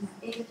established this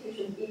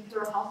institution,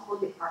 Imperial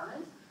Household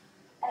Department,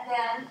 and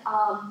then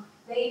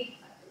they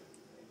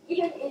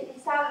even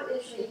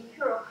established the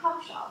Imperial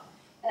Coffee Shop,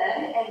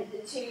 and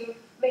to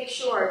make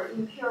sure the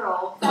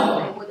Imperial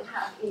family would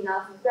have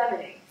enough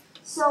revenue.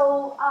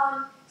 So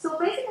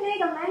basically,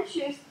 the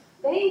Manchus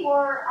they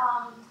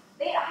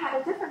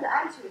had a different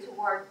attitude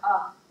toward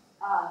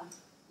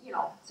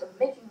sort of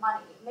making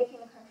money, making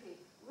the country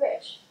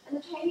rich, and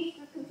the Chinese,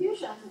 the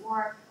Confucians,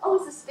 were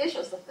always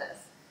suspicious of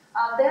this.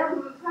 Their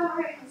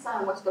primary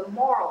concern was the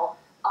moral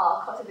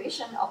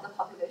cultivation of the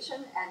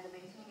population and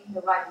maintaining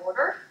the right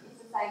order in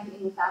society,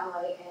 in the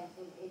family, and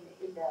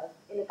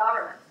in the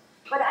government.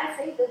 But I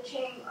think the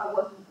Qing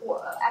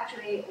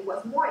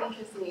was more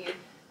interested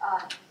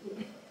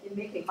in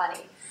making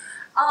money.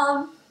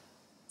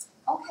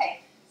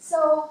 Okay,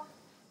 so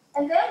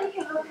and then we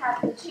can look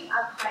at the Qing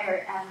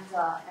Empire and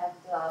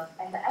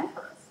the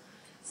emperors.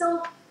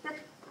 So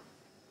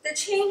the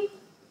Qing,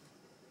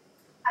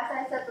 as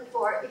I said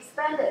before,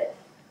 expanded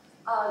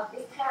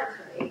its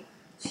territory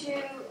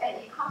and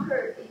it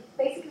conquered, it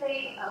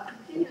basically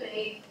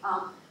completely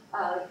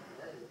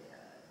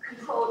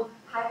controlled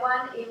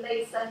Taiwan in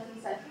late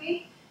 17th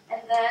century,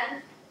 and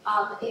then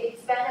it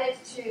expanded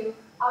to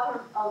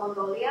Outer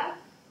Mongolia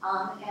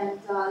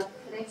and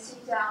today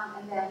Xinjiang,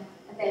 and then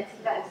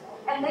Tibet.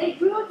 And they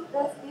ruled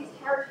these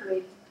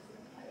territories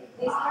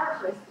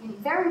in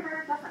very,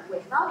 very different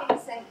ways, not in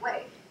the same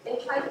way. They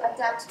tried to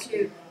adapt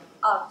to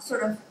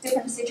sort of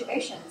different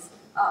situations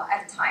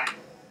at the time.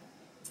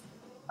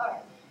 All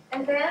right.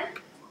 And then,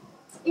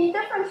 in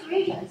different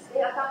regions,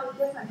 they adopted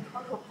different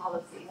cultural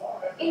policies.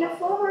 In the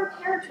former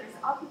territories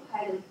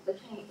occupied the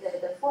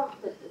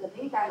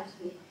Ming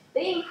Dynasty,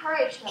 they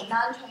encouraged the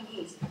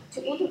non-Chinese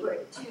to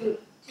integrate, to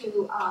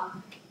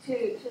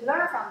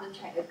learn from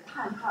the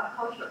Han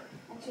culture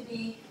and to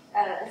be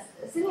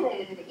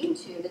assimilated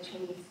into the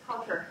Chinese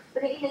culture.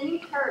 But in the new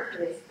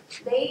territories,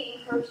 they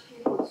encouraged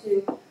people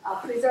to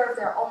preserve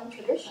their own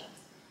traditions.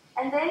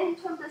 And then in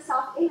terms of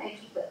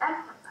self-image, the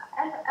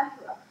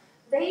emperor,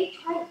 they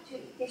tried to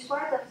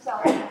describe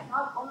themselves as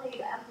not only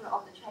the emperor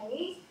of the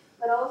Chinese,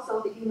 but also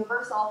the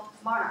universal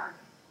monarch.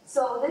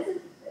 So this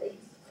is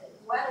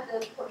one of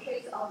the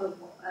portraits of the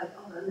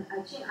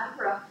Qing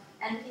emperor,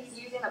 and he's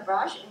using a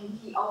brush,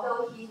 and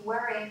although he's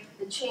wearing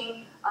the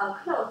Qing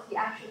clothes, he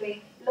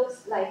actually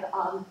looks like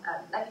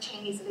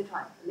Chinese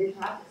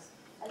literatus.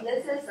 And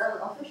this is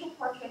an official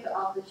portrait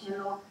of the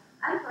Qing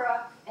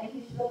emperor, and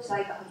he looks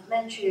like a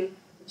Manchu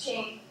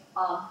Qing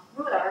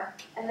ruler.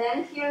 And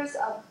then here's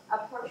a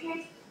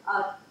portrait.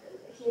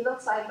 He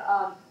looks like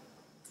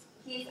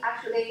he's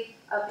actually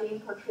being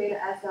portrayed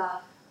as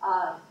a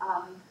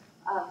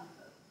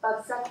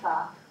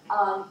bodhisattva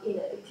in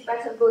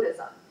Tibetan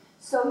Buddhism.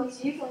 So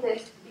he's using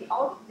this.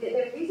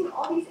 They're using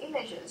all these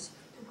images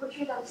to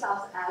portray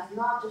themselves as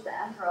not just the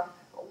emperor,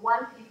 but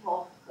one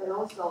people, but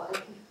also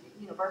a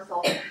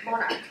universal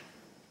monarch.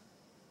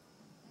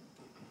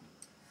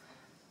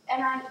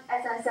 And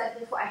as I said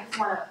before, I just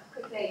want to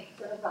quickly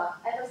sort of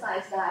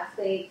emphasize that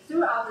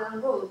throughout the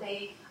rule,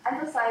 they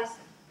emphasize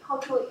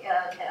cultural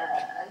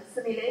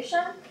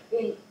assimilation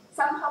in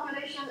some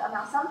populations,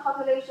 among some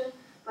populations,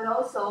 but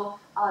also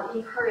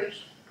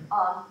encourage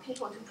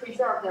people to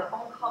preserve their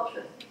own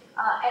culture.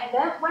 And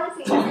then one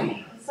thing that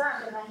really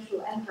concerned the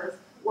Manchu emperors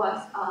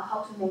was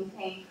how to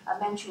maintain a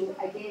Manchu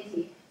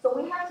identity. So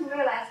we have to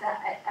realize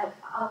that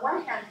on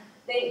one hand,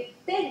 they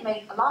did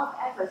make a lot of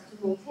efforts to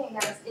maintain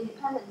their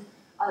independent,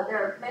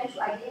 their Manchu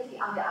identity.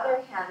 On the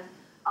other hand,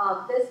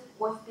 this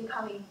was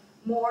becoming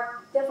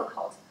more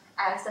difficult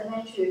as the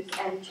Manchus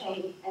and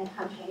Chinese and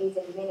Han Chinese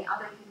and many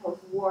other peoples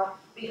were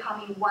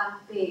becoming one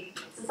big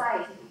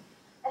society.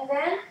 And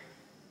then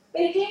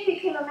Beijing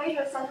became a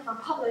major center for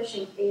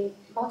publishing in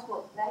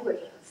multiple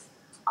languages.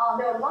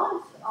 There are a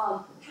lot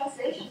of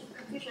translations of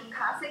Confucian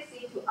classics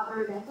into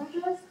other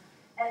languages,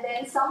 and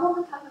then some of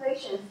the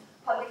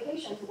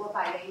publications were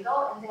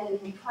bilingual, and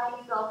then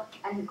trilingual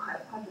and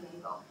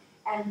quadrilingual.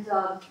 And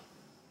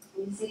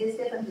you see these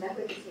different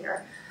languages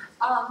here.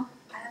 I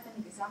have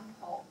an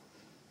example.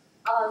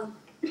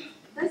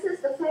 This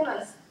is the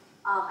famous,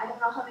 I don't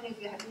know how many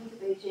of you have been to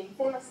Beijing,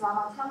 famous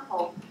Lama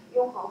Temple,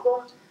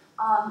 Yonghua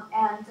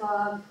and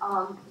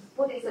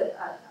Buddhism,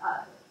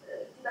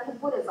 Tibetan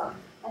Buddhism.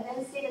 And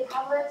then see the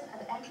tablet at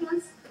the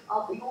entrance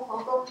of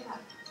Yonghua. You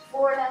have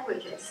 4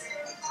 languages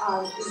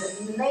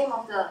in the name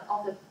of the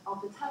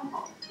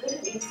temple,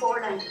 written in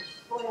 4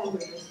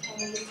 languages: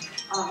 Chinese,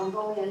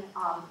 Mongolian,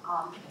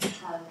 and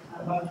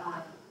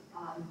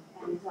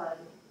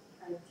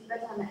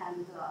Tibetan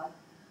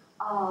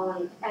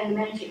and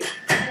Manchu.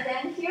 And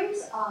then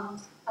here's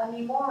a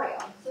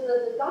memorial, so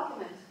the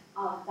document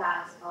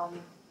that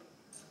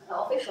the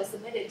official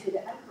submitted to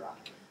the emperor,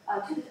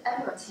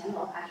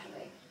 Tianlong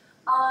actually.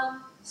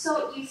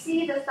 So you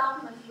see this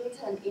document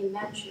written in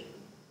Manchu,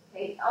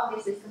 okay,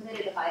 obviously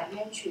submitted by a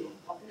Manchu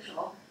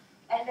official,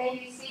 and then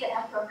you see the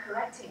emperor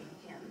correcting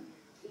him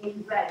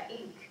in red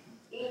ink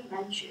in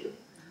Manchu.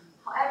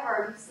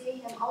 However, you see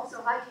him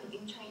also writing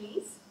in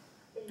Chinese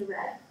in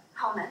red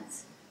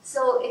comments.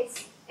 So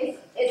it's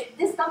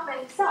this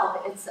document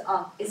itself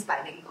is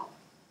bilingual.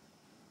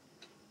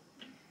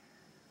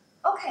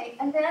 Okay,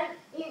 and then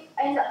the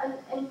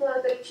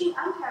Qing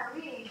Empire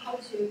really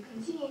tried to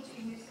continue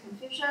to use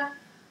Confucian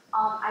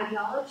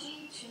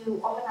ideology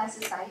to organize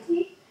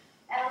society,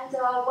 and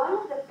one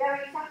of the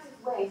very effective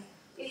ways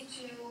is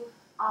to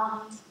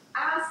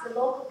ask the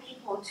local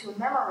people to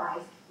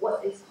memorize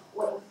what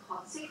was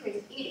called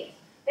secret edict.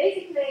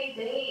 Basically,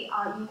 they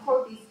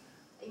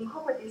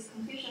incorporate this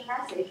Confucian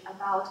message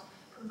about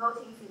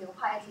promoting filial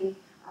piety,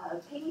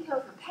 taking care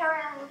of your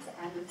parents,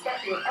 and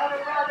respecting your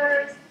elder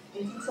brothers,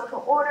 maintaining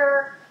social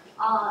order,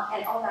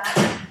 and all that,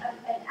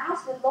 and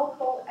ask the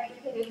local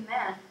educated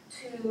men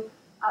to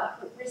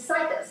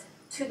recite this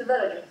to the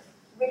villagers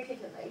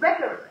repeatedly,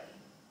 regularly,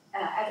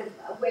 as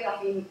a way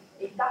of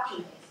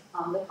indoctrinating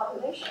the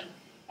population.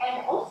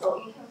 And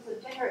also, in terms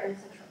of gender and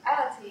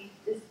sexuality,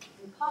 these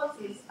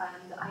policies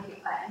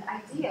and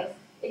ideas,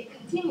 it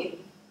continued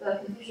the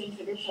Confucian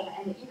tradition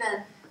and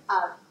even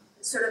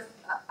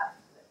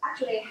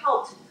actually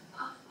helped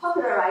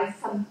popularize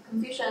some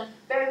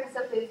very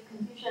conservative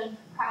Confucian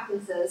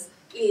practices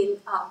in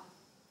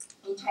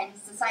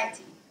Chinese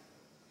society.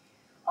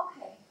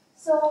 Okay,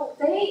 so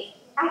they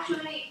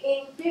actually,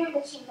 during the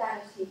Qing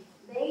Dynasty,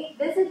 they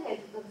visited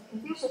the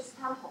Confucius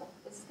temple,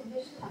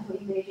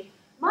 in Beijing,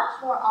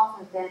 much more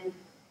often than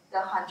the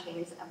Han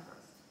Chinese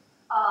emperors.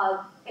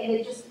 And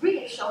it just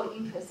really showed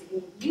interest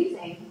in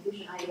using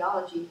Confucian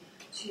ideology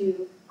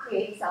to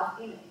create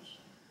self-image.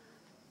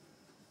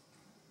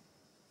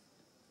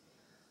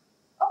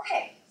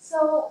 Okay,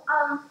 so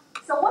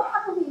what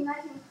happened in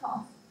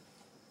 1912?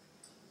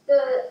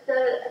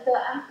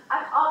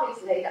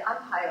 Obviously the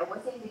empire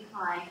was in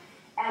decline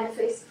and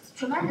faced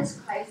tremendous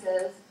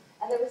crisis,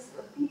 and there was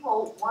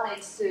people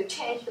wanted to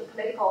change the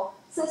political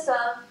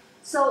system.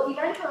 So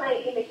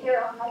eventually, in the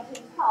year of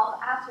 1912,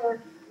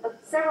 after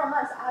several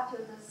months after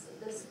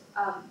this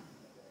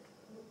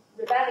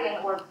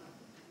rebellion or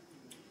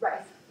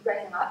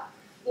rising up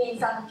in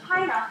southern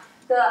China,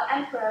 the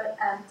emperor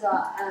and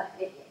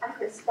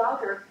empress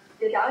daughter,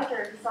 the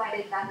dowager,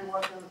 decided that they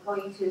were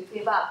going to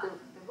give up the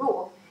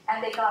rule,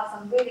 and they got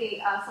some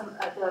really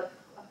the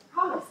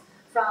promise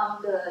from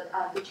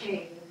the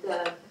Chinese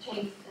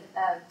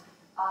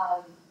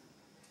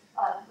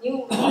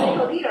new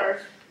political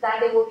leaders that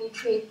they will be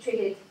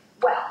treated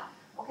well.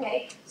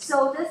 Okay,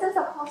 so this is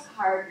a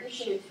postcard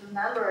issued to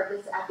remember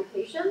this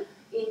abdication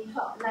in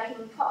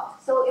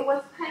 1912. So it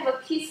was kind of a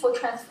peaceful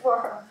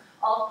transfer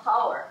of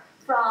power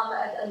from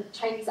a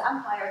Chinese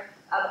empire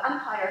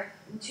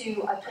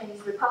to a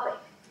Chinese republic.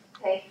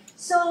 Okay,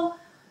 so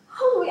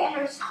how do we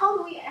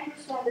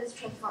understand this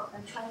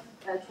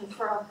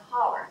transfer of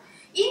power?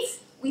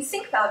 If we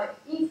think about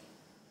it,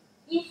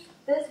 if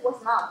this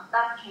was not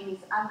that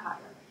Chinese empire,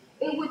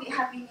 it would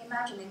have been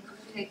imagined in a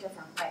completely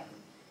different way.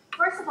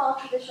 First of all,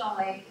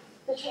 traditionally,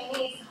 the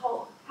Chinese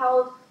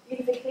held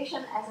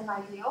unification as an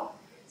ideal.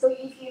 So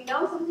if you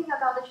know something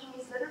about the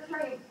Chinese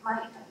literature, you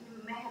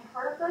may have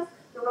heard of this,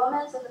 The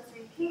Romance of the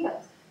Three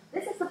Kingdoms.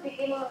 This is the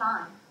beginning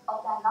line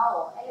of that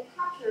novel, and it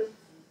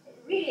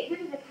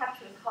really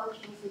captures how the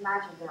Chinese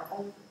imagine their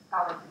own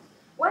government.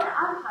 When an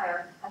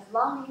empire has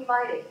long been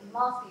divided, it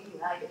must be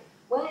united.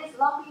 When it's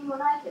long been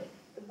united,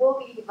 it will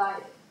be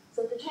divided.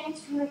 So the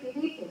Chinese really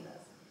believed in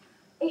this.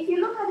 If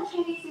you look at the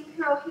Chinese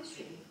imperial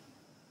history,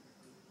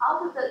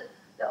 out of the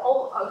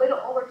a little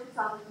over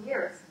 2,000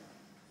 years.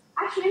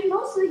 Actually,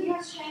 most of the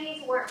years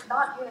Chinese were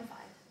not unified.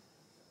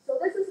 So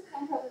this is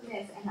kind of a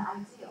myth and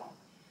ideal.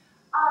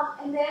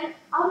 And then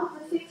out of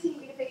the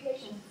 15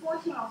 unifications,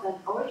 14 of them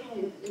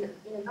originated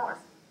in the north,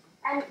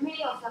 and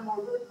many of them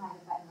were ruled by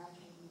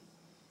non-Chinese.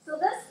 So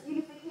this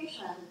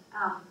unification,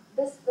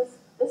 this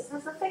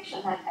is a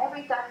fiction that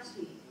every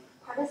dynasty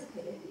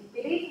participated in.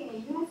 They believed in a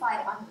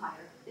unified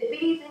empire. They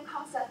believed in the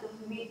concept of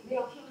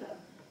middle kingdom,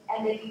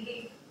 and they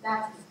believed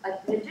that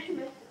a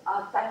legitimate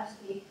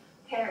dynasty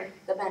carried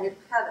the mandate of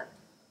heaven.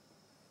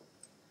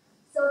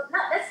 So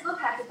now let's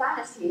look at the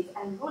dynasties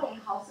and ruling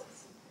houses.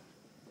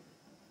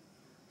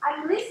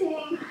 I'm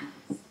listing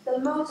the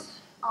most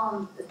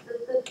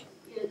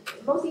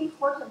most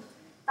important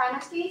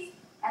dynasties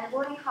and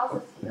ruling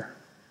houses here.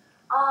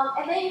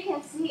 And then you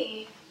can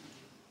see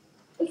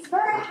it's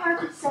very hard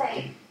to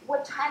say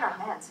what China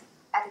meant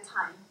at the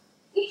time.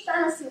 Each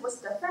dynasty was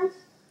different.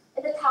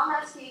 In the Tang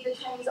Dynasty, the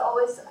Chinese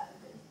always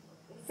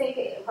think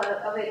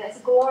of it as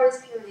a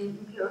glorious period in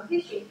imperial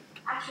history.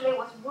 Actually, it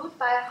was ruled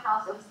by a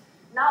house that was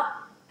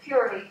not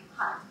purely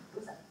Han. It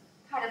was a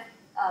kind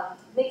of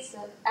mixed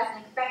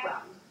ethnic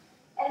background.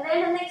 And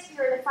then the next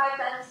period, the 5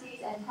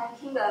 dynasties and 10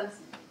 kingdoms,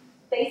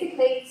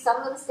 basically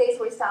some of the states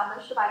were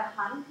established by the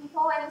Han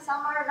people and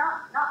some are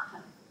not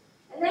Han.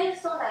 And then the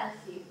Song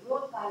Dynasty,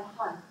 ruled by the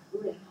Han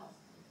ruling house.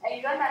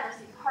 And Yuan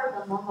Dynasty, part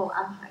of the Mongol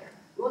Empire,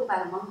 ruled by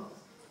the Mongols.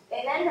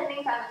 And then the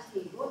Ming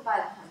Dynasty, ruled by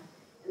the Han.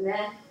 And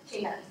then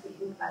Qing Dynasty,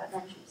 ruled by the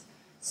Manchus.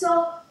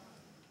 So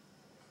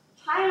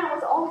China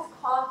was always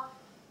called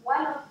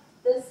one of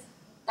this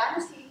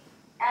dynasty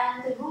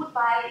and ruled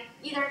by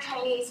either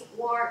Chinese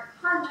or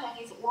Han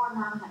Chinese or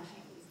non-Han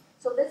Chinese.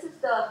 So this is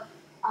the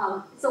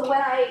so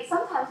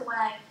sometimes when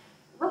I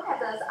look at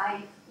this,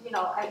 I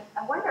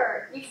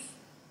wonder if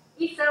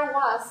there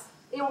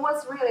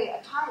was really a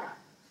China.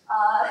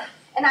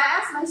 And I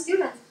ask my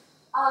students,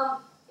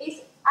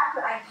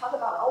 after I talk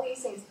about all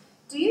these things,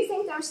 do you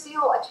think there's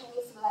still a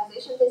Chinese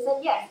civilization? They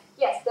said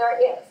yes, there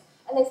is,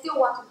 and they still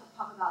want to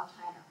talk about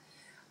China.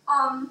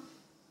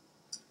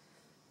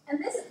 And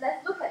let's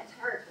look at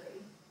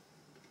territory.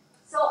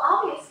 So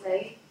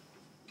obviously,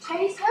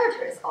 Chinese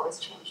territory has always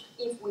changed.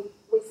 If we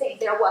think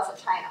there was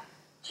a China,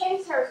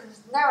 Chinese territory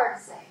is never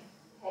the same.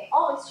 Okay,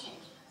 always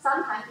changed.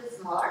 Sometimes it's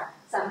smaller,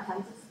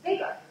 sometimes it's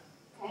bigger.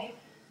 Okay,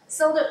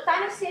 so the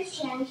dynasties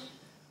changed,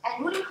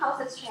 and ruling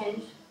houses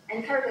changed,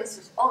 and territories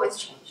has always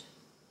changed.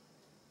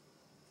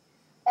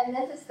 And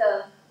this is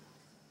the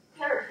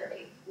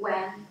territory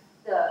when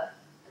the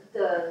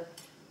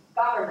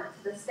government,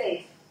 the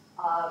state,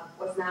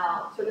 was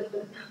now sort of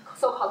the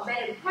so-called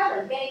mandate of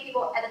heaven. Many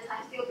people at the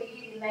time still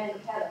believed in mandate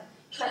of heaven,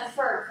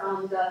 transferred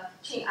from the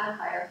Qing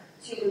Empire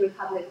to the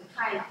Republic of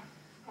China.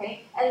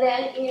 Okay, and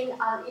then in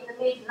the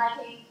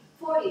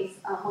mid-1940s,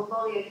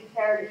 Mongolia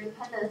declared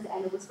independence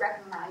and it was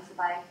recognized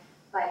by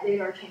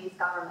later Chinese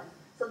government.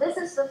 So this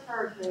is the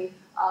territory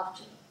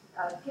of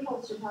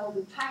People's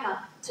Republic of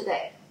China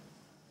today.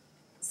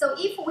 So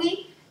if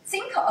we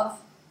think of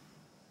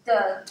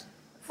the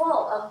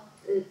fall of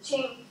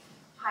Qing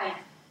China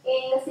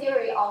in the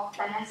theory of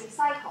dynastic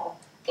cycle,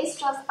 it's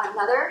just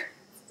another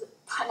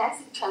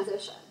dynastic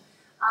transition.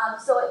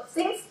 So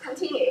things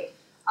continue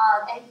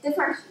and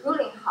different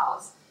ruling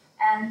house,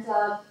 and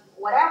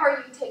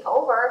whatever you take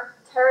over,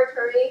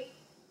 territory,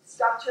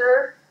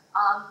 structure,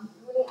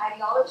 ruling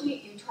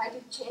ideology, you try to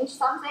change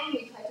something,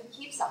 you try to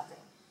keep something.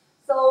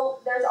 So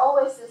there's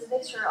always this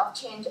mixture of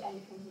change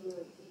and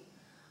continuity.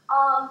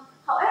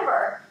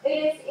 However,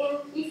 if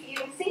you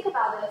think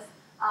about this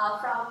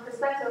from the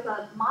perspective of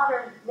a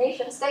modern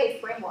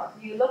nation-state framework,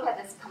 you look at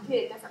this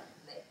completely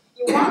differently.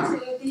 You want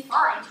to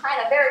define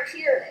China very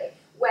clearly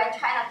when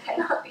China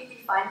cannot be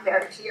defined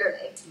very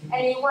clearly.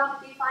 And you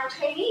want to define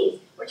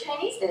Chinese, where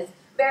Chinese is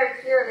very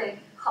clearly.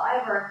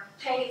 However,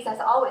 Chinese has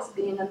always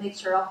been a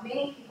mixture of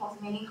many peoples,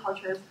 many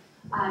cultures.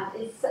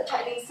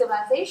 Chinese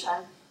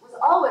civilization was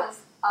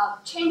always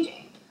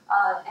changing.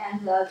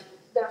 And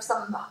there are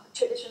some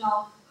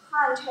traditional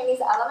Han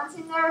Chinese elements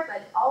in there,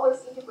 but always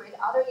integrate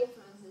other influences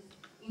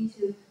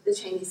into the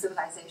Chinese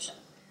civilization.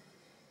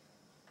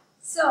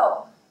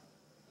 So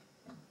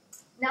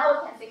now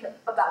we can think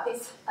about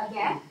this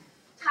again.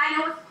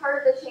 China was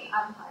part of the Qing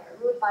Empire,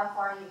 ruled by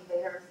foreign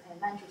invaders and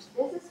Manchus.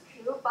 This is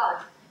true,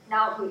 but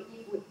now if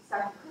we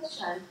start to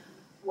question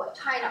what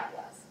China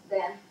was,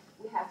 then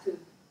we have to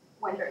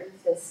wonder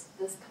if this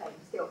claim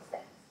still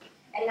stands.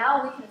 And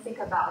now we can think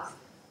about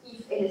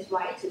if it is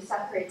right to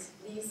separate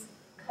these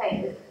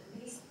claims,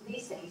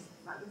 these things,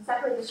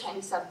 separate the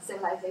Chinese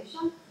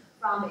civilization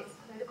from its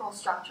political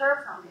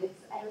structure, from its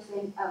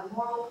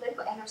moral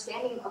political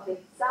understanding of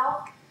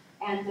itself,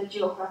 and the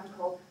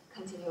geographical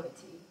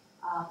continuity,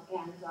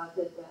 and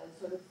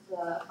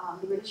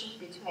the relationship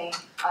between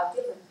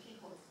different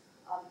peoples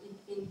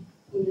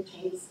in the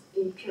Chinese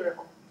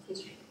imperial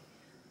history.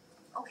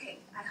 Okay,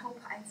 I hope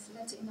I've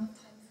left enough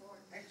time for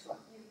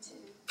you to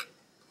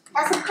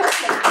ask a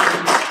question.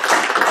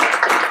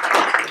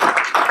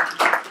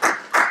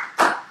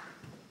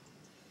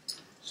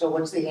 So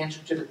what's the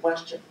answer to the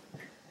question?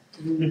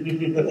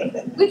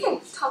 We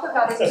can talk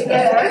about it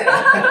together.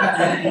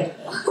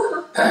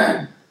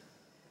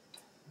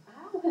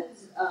 How has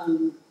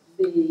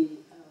the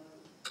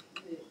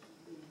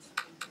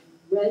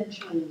Red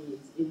Chinese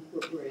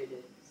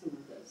incorporated some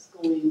of this,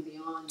 going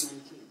beyond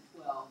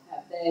 1912?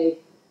 Have they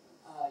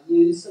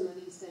used some of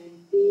these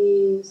same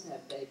themes?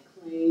 Have they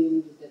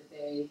claimed that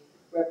they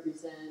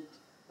represent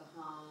the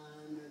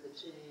Han or the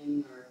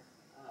Qing or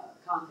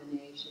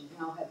combination?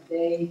 How have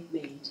they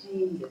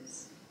maintained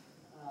this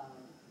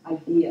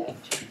idea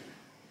of China?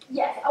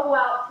 Yes,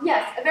 well,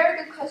 yes, a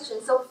very good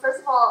question. So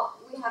first of all,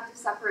 we have to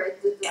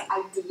separate the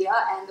idea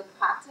and the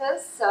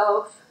practice.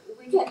 So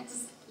we can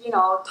just,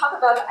 talk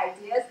about the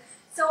ideas.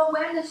 So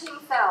when the Qing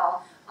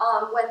fell,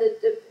 when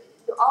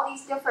all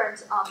these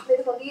different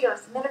political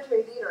leaders,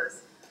 military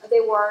leaders, they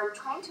were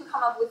trying to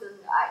come up with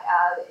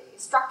a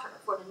structure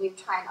for the new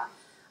China.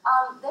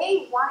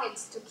 They wanted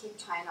to keep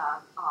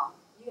China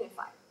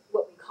unified,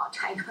 what we call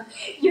China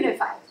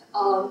unified.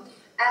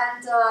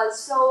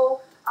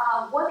 So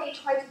what they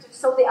tried to do,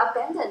 so they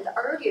abandoned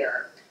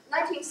earlier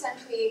 19th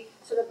century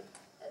sort of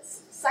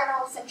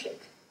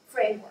Sino-centric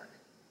framework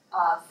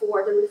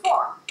for the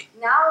reform.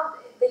 Now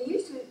they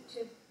used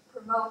to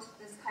promote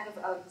this kind of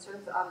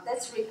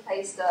let's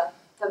replace the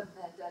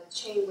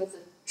Qing with the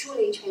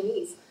truly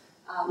Chinese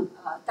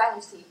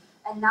dynasty,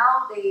 and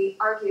now they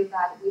argue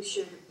that we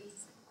should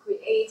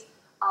create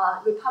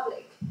a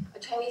republic, a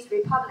Chinese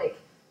republic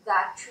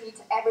that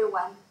treats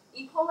everyone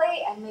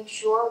equally and make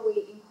sure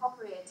we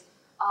incorporate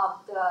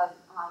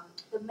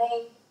the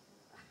main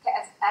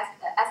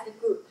ethnic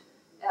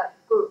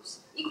groups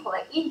equally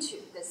into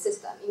the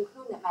system,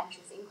 including the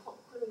Manchus,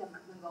 including the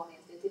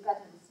Mongolians, the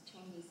Tibetans,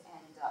 Chinese,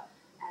 and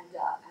the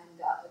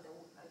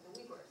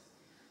Uyghurs.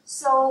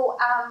 So,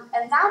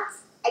 and that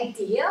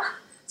idea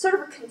sort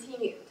of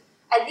continued,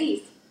 at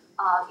least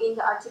in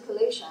the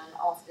articulation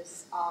of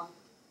this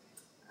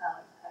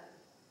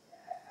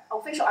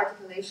official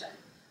articulation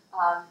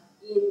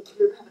in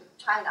the Republic of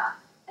China,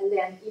 and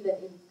then even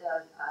in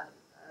the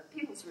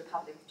People's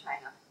Republic of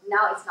China.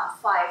 Now it's not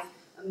 5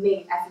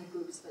 main ethnic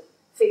groups, but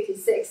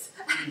 56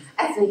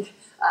 ethnic,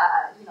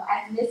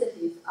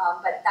 ethnicities.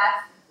 But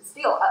that's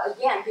still,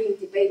 again, being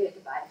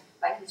debated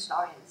by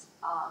historians.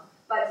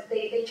 But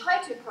they try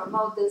to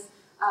promote this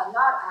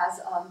not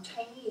as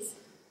Chinese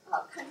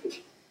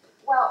country.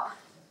 Well,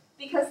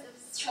 because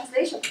there's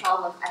translation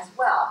problem as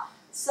well.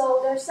 So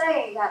they're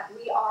saying that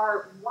we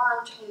are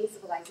one Chinese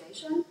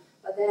civilization,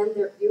 but then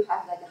you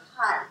have like the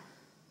Han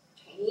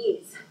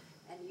Chinese,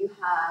 and you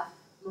have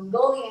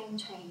Mongolian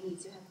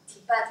Chinese, you have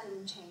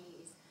Tibetan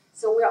Chinese.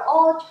 So we're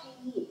all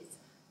Chinese,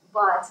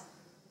 but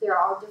there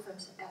are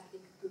different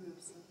ethnic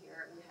groups in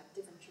here. We have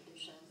different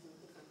traditions and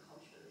different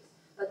cultures.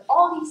 But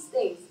all these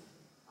things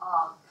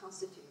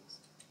constitute,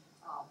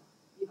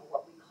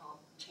 what we call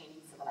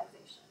Chinese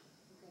civilization.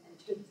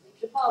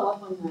 To follow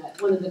up on that,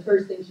 one of the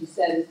first things you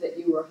said is that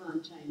you were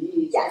Han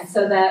Chinese. Yes. And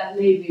so that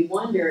made me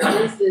wonder,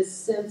 is this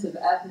sense of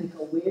ethnic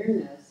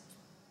awareness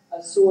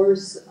a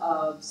source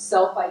of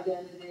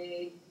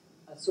self-identity,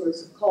 a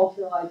source of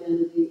cultural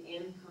identity,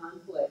 and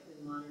conflict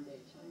in modern-day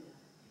China?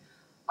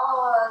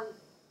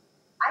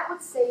 I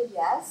would say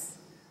yes.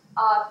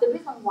 The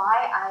reason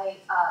why I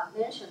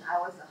mentioned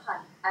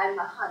I'm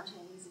a Han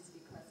Chinese is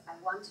because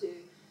I want to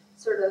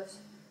sort of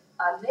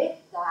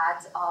admit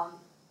that,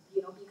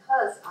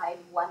 because I'm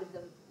one of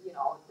the,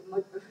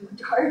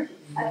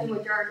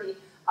 majority,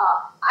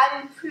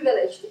 I'm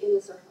privileged in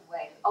a certain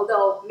way,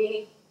 although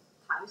many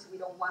times we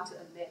don't want to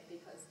admit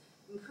because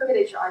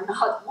privilege are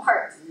not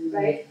marked,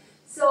 right?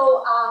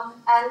 So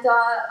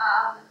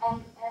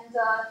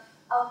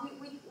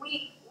we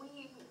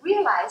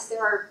realize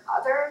there are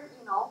other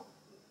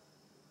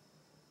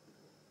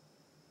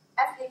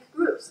ethnic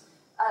groups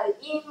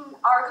in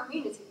our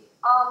community,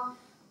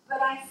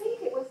 but I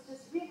think it was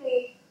just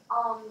really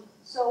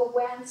so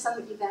when some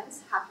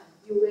events happen,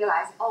 you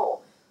realize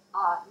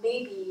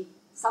maybe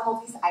some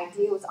of these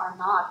ideals are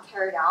not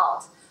carried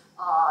out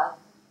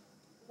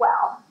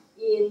well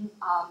in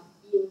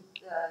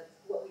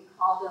what we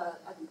call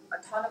the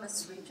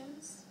autonomous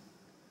regions.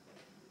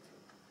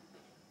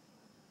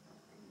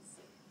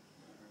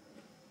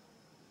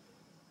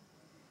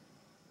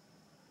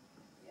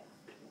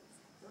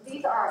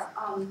 These are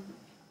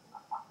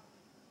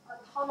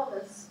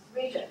autonomous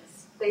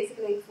regions,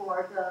 basically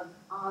for the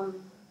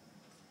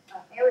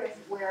areas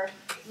where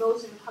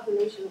most of the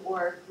population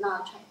were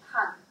not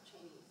Han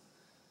Chinese.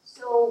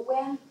 So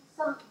when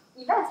some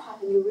events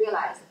happen, you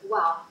realize,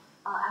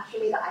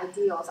 actually the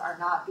ideals are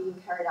not being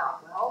carried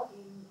out well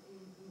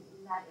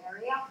in that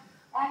area.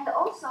 And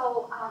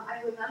also,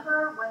 I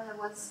remember when I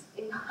was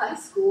in high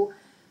school,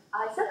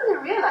 I suddenly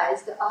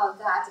realized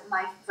that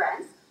my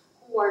friends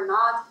who were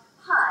not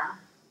Han,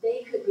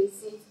 they could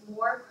receive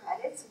more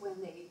credits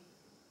when they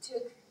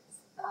took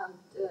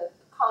the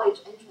college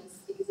entrance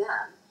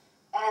exam.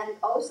 And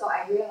also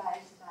I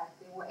realized that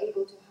they were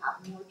able to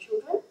have more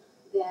children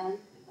than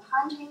the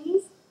Han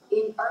Chinese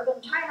in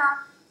urban China.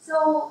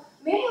 So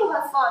many of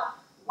us thought,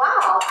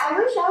 wow, I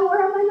wish I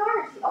were a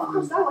minority. Of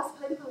course, that was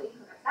politically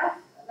incorrect.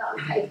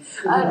 right?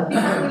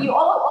 Because you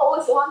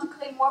always want to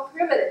claim more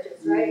privileges,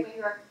 right, when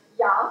you're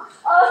young.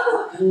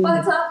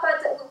 But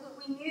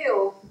we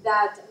knew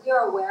that we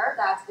are aware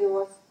that there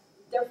was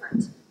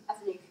different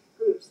ethnic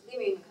groups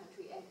living in the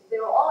country, and they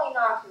were all in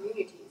our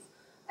communities,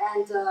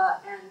 and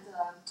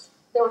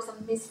there were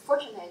some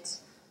misfortunate,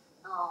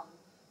 I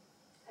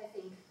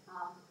think,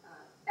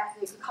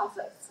 ethnic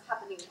conflicts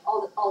happening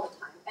all the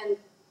time. And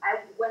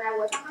when I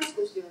was a high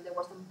school student, there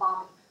were some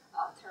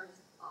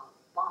terrorist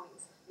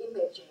bombings in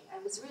Beijing,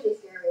 and it was really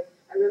scary.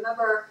 I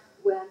remember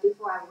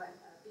before I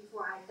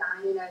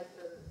dined in a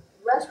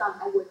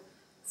restaurant, I would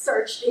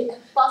search the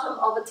bottom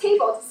of the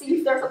table to see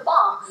if there's a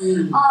bomb.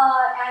 And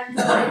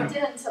I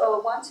didn't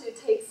want to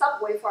take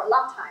subway for a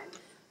long time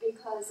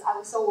because I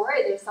was so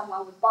worried that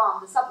someone would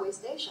bomb the subway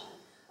station.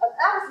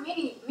 That was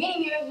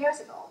many years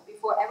ago,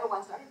 before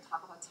everyone started to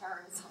talk about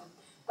terrorism.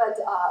 But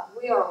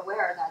we are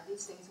aware that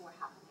these things were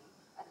happening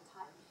at the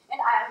time.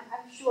 And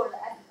I'm sure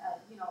that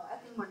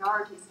ethnic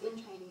minorities in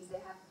Chinese, they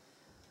have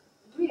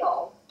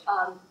real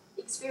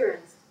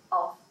experience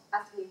of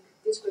ethnic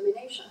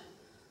discrimination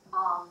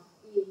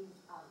in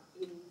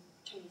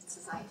Chinese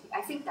society.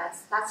 I think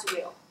that's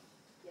real.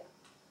 Yeah.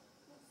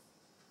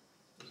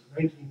 Was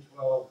the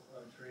 1912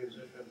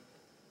 transition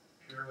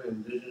purely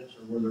indigenous,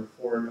 or were there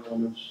foreign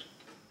elements,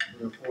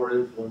 were there foreign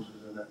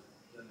influences in it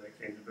that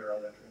came to bear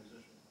on that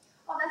transition?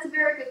 Oh, that's a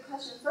very good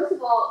question. First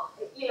of all,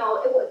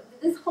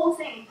 this whole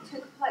thing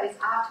took place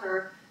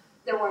after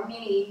there were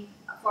many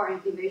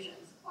foreign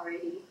invasions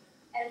already.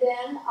 And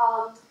then,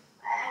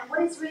 and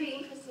what is really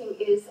interesting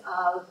is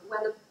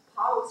when the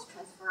power was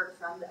transferred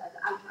from the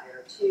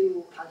empire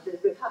to the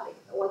republic,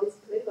 or these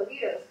political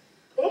leaders,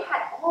 they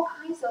had all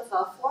kinds of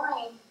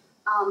foreign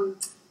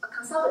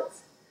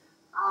consultants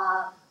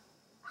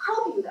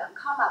helping them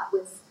come up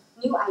with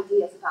new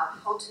ideas about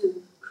how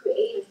to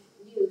create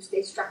a new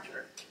state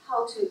structure,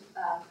 how to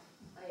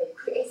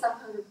create some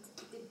kind of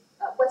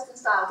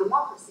Western-style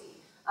democracy,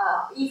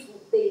 if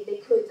they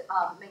could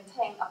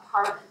maintain a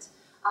parliament,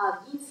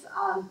 if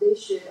they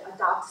should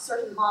adopt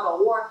certain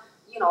model, or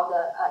the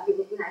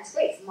United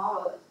States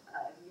model,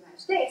 United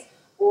States,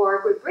 or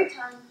Great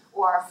Britain,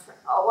 or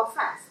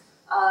France.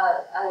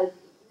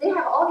 They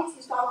have all these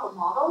historical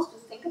models to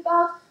think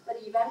about, but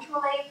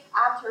eventually,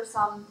 after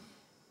some,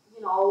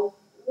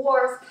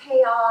 wars,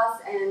 chaos,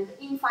 and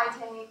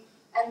infighting,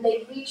 and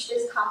they reached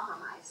this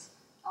compromise,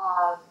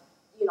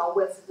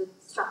 with the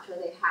structure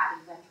they had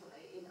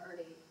eventually in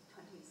early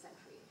 20th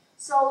century.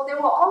 So there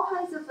were all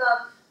kinds of,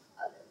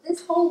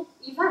 this whole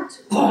event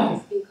took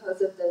place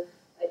because of the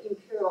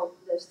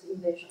imperialist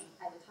invasion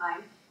at the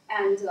time,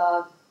 and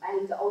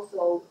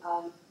also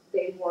all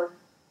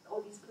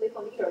these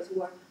political leaders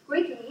were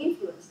greatly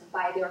influenced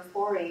by their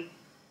foreign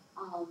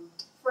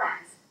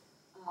friends,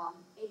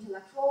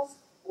 intellectuals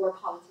or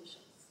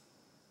politicians.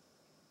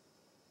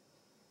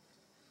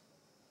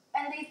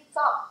 And they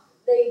thought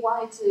they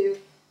wanted to,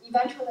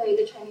 eventually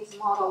the Chinese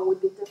model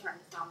would be different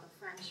from the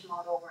French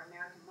model or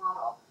American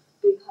model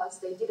because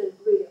they didn't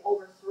really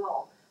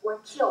overthrow or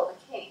kill the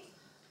king.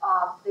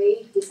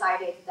 They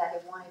decided that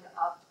they wanted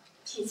a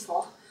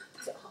peaceful,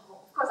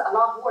 of course a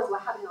lot of wars were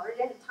happening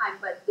already at the time,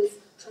 but this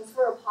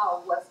transfer of power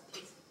was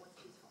peaceful.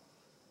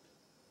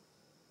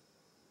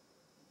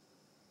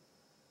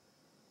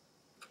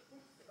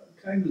 I'm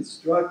kind of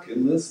struck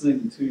in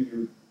listening to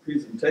your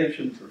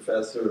presentation,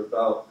 Professor,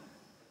 about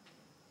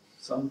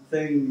some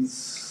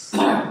things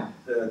that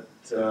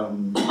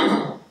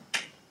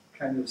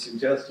kind of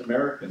suggest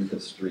American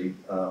history.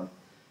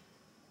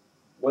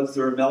 Was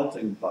there a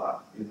melting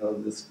pot?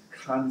 This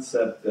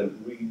concept that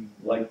we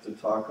like to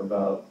talk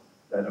about,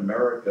 that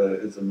America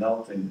is a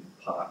melting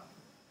pot.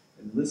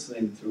 And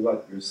listening to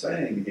what you're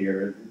saying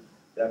here,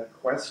 that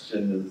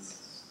question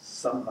is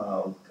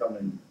somehow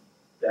coming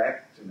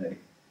back to me.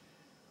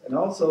 And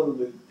also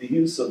the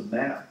use of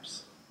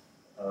maps.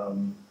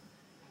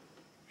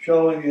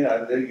 Showing,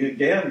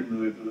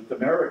 again, with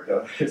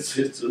America,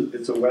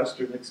 it's a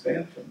Western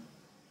expansion.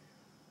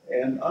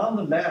 And on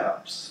the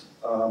maps,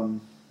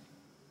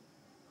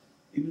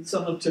 even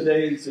some of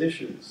today's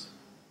issues,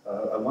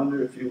 I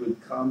wonder if you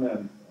would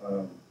comment,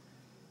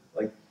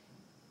 like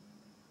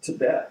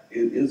Tibet,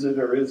 is it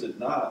or is it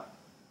not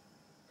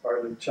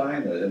part of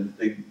China? And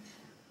the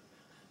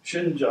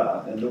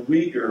Xinjiang and the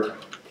Uyghur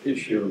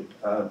issue.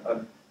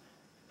 I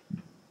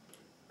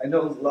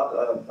know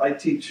I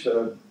teach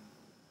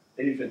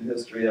Asian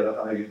history at a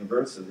high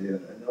university,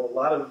 and I know a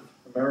lot of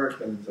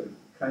Americans are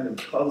kind of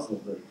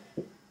puzzled at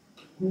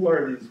who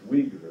are these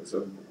Uyghurs,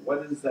 or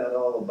what is that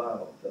all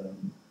about?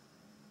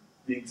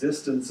 The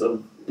existence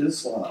of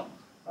Islam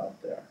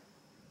out there,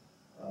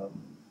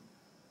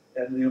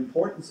 and the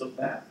importance of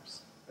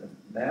maps. And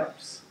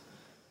maps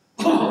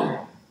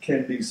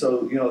can be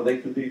so, they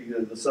could be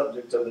the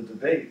subject of a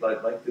debate,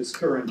 like this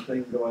current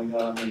thing going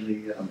on in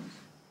the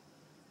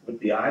with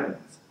the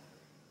islands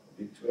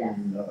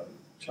between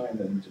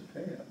China and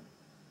Japan.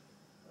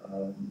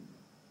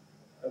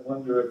 I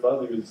wonder if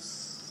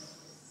others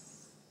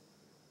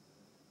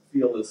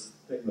feel this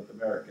thing with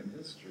American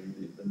history,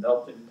 the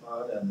melting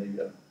pot and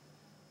the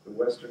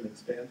Western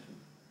expansion.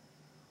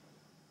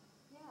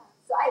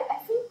 So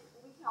I think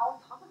we can all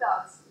talk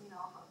about,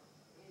 how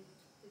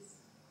this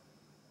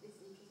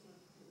interesting,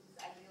 this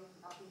idea of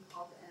melting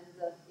pot and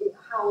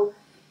how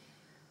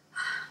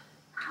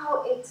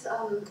it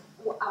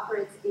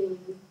operates in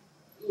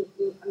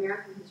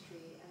American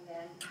history, and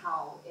then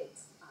how it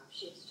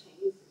shapes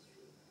Chinese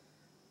history.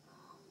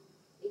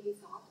 Any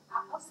thought?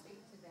 I'll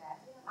speak to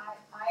that.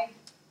 I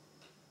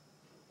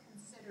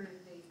consider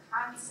the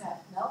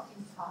concept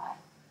melting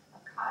pot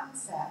a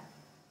concept.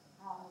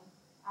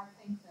 I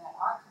think that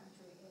our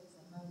country is a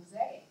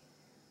mosaic.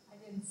 I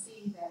didn't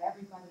see that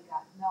everybody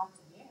got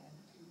melted in.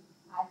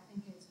 I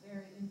think it's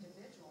very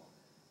individual.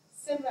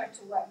 Similar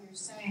to what you're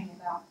saying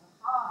about the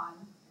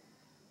Han,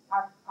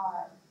 have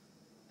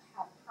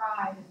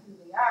pride in who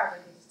they are,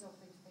 but they still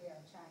think they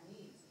are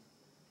Chinese.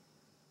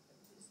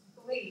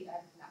 Believe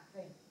that they are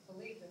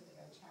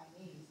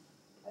Chinese,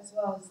 as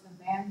well as the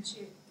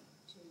Manchus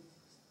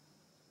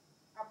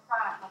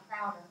are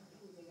proud of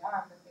who they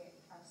are, but they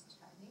are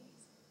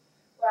Chinese.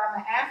 Where I'm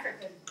an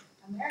African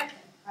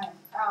American, I'm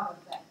proud of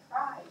that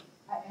pride.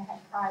 I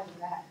have pride in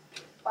that,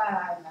 but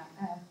I'm an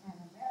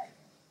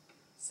American.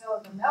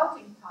 So the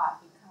melting pot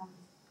becomes,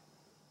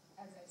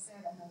 as I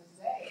said, a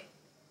mosaic.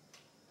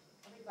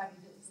 Everybody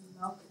gets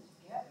melted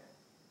together.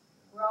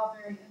 We're all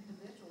very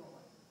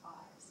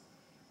individualized,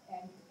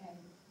 and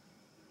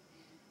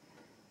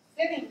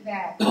fitting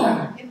that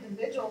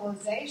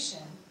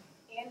individualization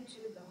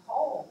into the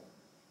whole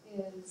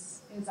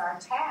is our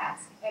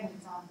task, and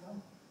it's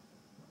ongoing.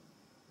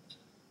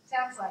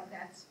 Sounds like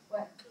that's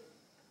what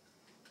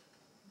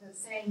the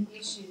same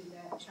issue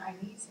that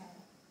Chinese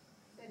have,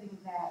 fitting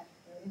that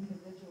their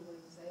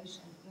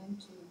individualization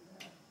into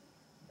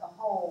the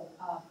whole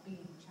of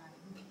being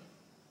Chinese.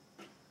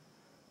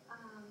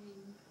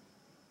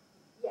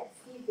 Yes,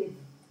 Steve.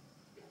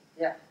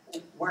 Yeah,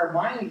 where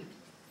my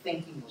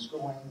thinking was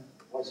going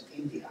was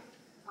India,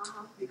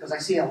 because I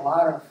see a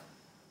lot of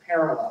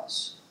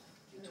parallels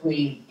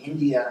between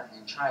India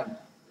and China.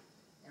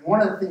 And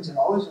one of the things that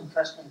always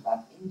impressed me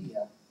about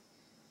India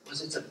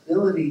was its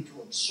ability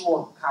to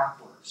absorb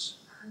conquerors.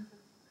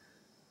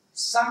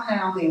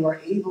 Somehow they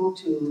were able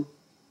to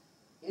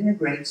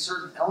integrate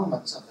certain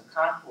elements of the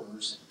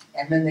conquerors,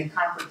 and then they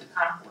conquered the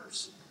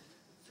conquerors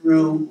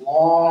through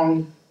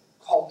long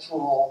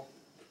cultural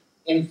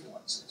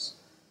influences.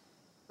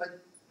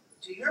 But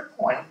to your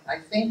point, I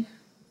think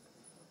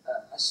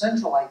a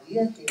central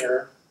idea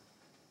here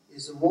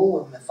is the role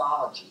of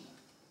mythology.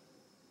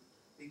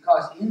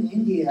 Because in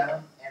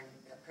India, and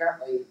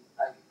apparently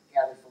I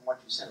gathered from what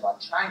you said about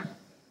China,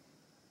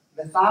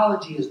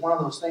 mythology is one of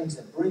those things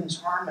that brings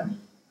harmony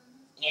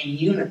and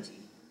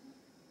unity.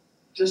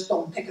 Just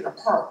don't pick it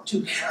apart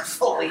too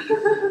carefully,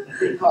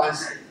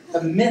 because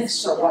the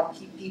myths are what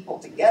keep people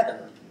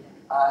together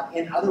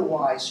in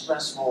otherwise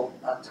stressful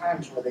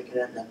times where they could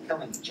end up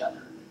killing each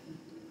other.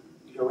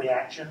 Your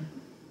reaction?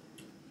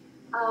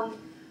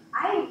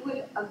 I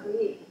would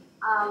agree.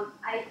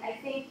 I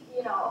think,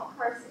 of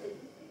course,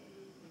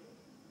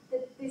 the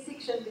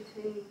distinction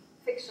between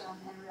fiction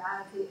and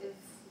reality is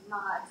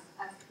not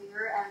as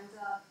clear, and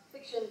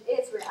fiction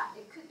is reality.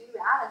 It could be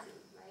reality,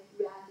 right?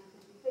 Reality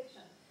could be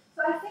fiction.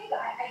 So I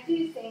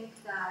do think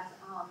that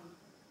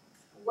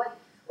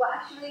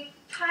actually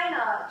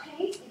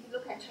Chinese, if you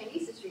look at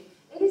Chinese history,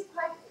 it is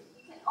quite,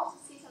 you can also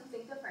see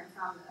something different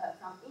from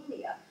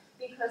India,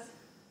 because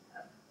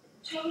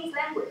Chinese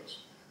language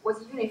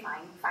was a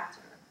unifying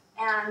factor.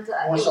 And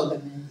more so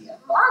than India.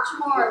 Much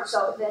more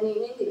so than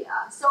in India.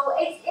 So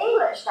it's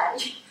English that,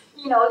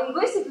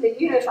 linguistically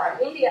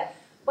unified India.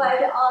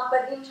 But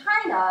in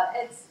China,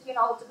 it's, the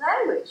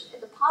language,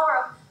 the power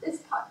of this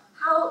part,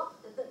 how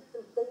the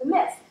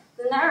myth,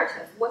 the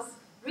narrative was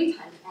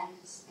written and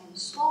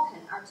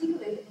spoken,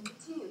 articulated, and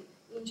continued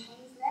in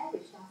Chinese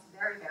language. That's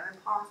very, very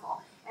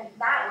powerful. And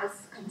that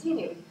was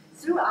continued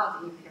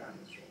throughout the imperial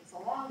history. So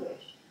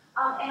language.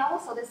 And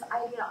also this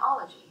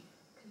ideology,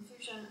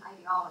 Confucian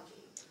ideology.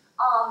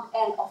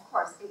 And of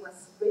course, it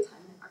was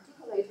written,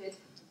 articulated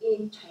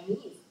in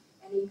Chinese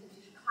and in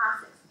Confucian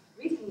classics,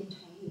 written in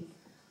Chinese.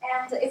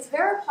 And it's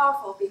very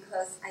powerful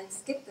because I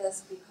skipped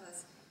this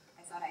because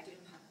I thought I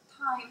didn't have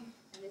time,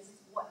 and this is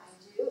what I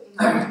do in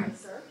my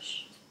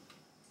research.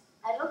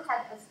 I look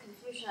at this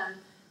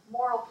Confucian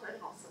moral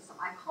political system.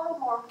 I call it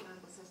moral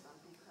political system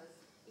because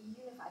it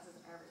unifies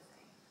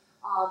everything.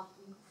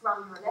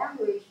 From your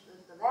language,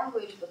 the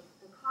language, the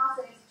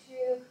classics,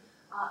 to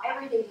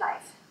everyday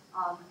life.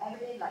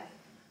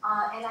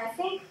 And I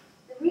think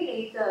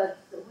really the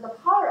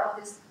power of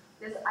this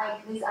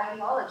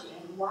ideology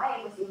and why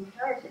it was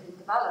inherited and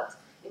developed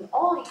in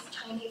all these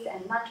Chinese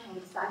and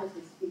non-Chinese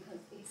dynasties, because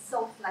it's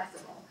so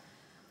flexible.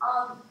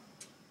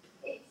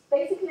 It's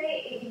basically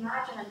it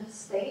imagined the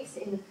states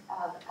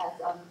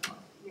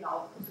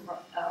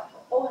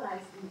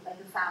organized like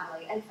a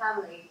family, and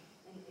family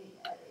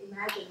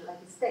imagined like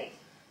a state.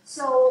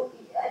 So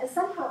at the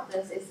center of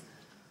this is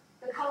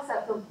the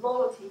concept of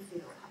loyalty,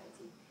 filial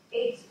piety.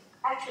 It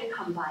actually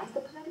combines the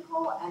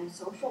political and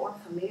social or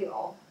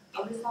familial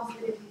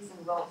responsibilities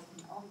and roles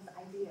in all these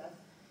ideas.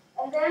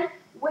 And then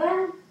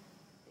when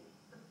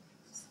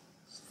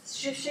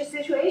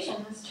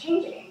situation is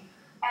changing,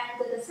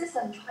 and the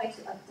system tries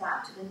to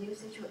adapt to the new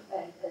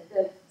situation.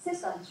 The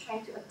system is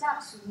trying to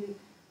adapt to new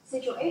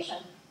situation.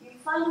 You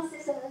find the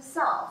system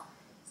itself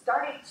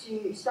starting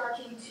to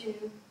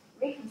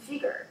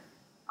reconfigure,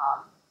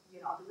 the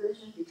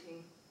relation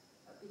between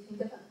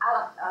different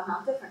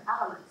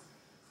elements.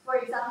 For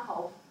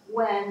example,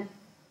 when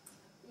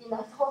in the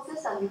whole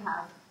system you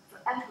have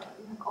emperor,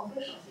 you have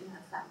officials, you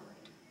have family,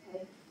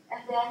 okay,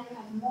 and then you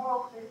have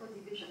moral political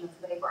division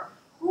of labor.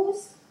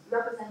 Who's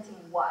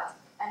representing what,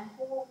 and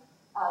who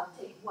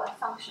take what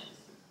functions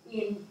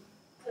in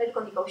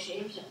political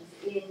negotiations,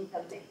 in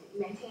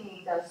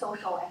maintaining the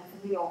social and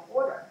familial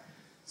order.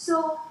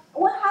 So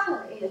what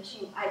happened in the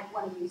Qing, I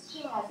want to use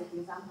Qing as an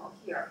example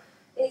here,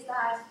 is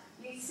that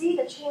you see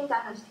the Qing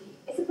Dynasty.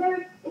 It's a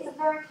very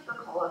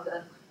typical of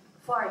the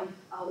foreign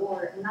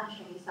war and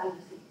non-Chinese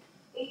dynasty.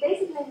 It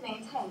basically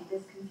maintained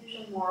this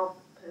Confucian moral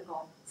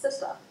political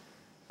system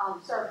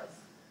service.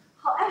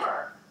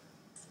 However,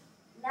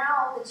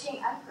 now the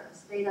Qing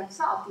emperors, they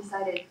themselves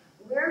decided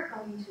we're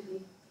going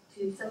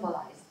to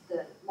symbolize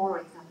the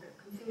moral example,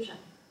 Confucian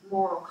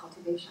moral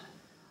cultivation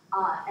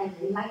and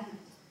enlightenment.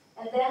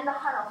 And then the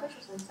Han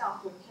officials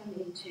themselves were turned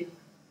into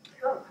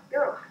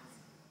bureaucrats.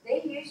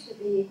 They used to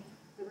be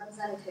the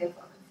representative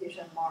of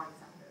Confucian moral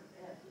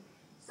exemplarity.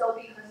 So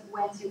because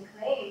once you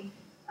claim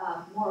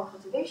moral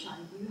cultivation,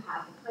 you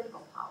have the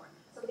political power.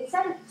 So they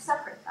decided to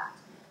separate that.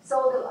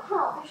 So the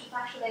Han officials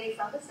actually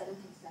from the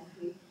 17th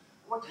century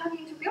were turned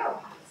into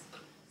bureaucrats.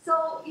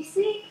 So you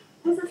see,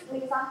 this is an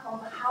example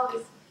of how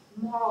this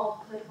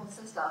moral political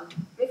system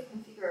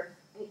reconfigured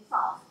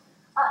itself.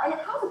 And the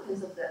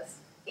consequence of this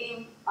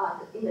in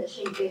the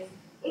Qing is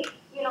it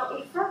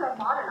further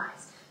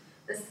modernized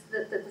the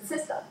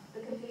system,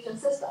 the Confucian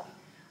system.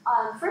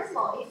 First of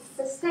all, it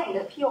sustained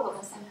the appeal of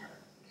the center.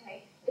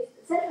 Okay, the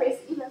center is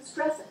even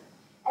strengthened,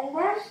 and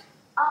then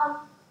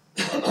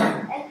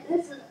and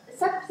this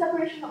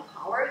separation of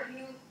power,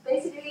 you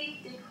basically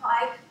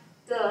deprive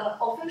the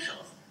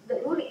officials, the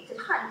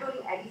Han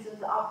ruling elites,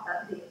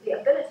 the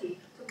ability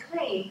to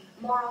claim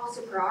moral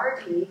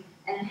superiority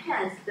and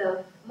hence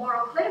the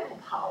moral political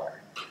power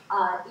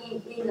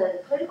in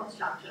the political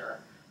structure,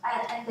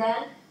 and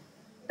then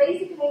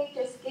basically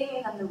just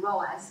giving them the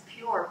role as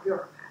pure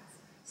bureaucrats.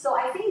 So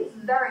I think it's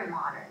a very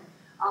modern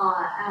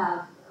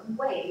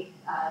way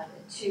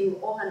to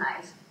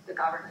organize the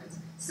government.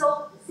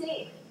 So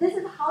see, this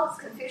is how this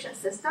Confucian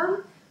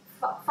system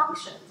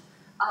functioned,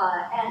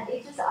 and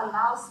it just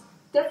allows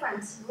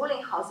different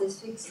ruling houses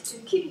to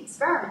keep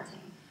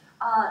experimenting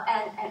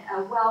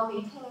and while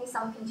maintaining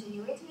some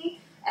continuity,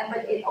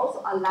 but it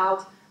also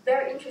allowed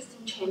very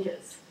interesting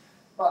changes.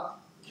 But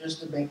just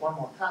to make one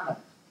more comment,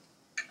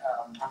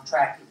 I'm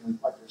tracking with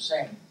what you're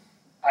saying.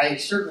 I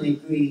certainly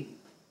agree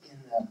in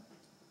that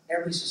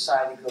every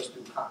society goes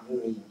through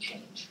continuity and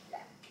change.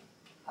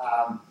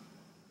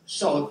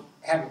 So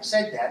having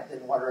said that,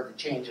 then what are the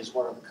changes,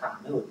 what are the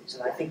continuities?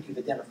 And I think you've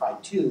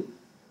identified two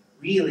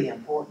really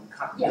important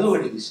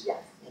continuities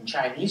in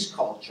Chinese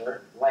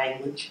culture,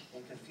 language,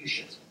 and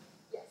Confucianism.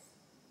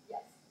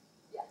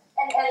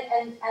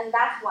 And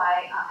that's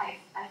why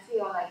I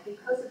feel like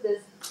because of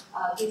this,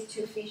 these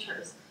two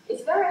features,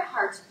 it's very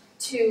hard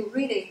to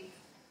really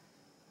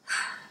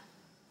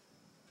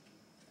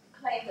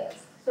claim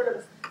this, sort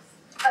of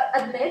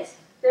admit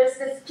there's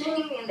this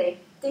genuinely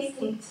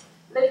distinct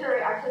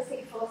literary,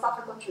 artistic,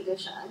 philosophical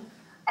tradition,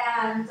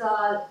 and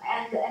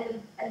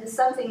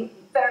something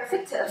very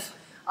fictive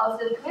of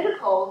the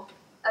political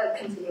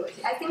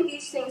continuity. I think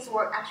these things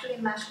were actually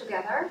mashed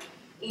together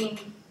in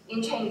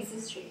Chinese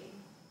history.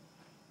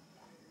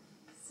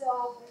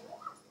 So,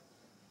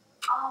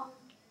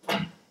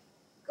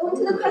 going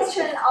to the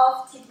question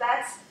of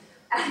Tibet,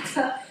 and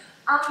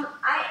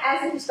I,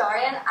 as a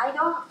historian, I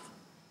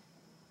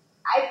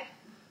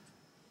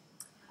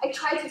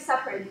try to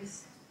separate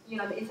this,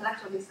 the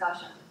intellectual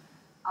discussion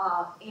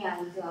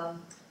and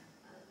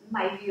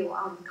my view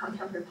on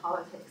contemporary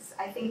politics.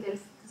 I think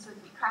there's a sort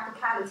of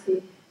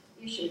practicality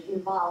issue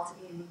involved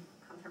in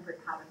contemporary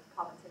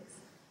politics.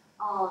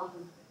 I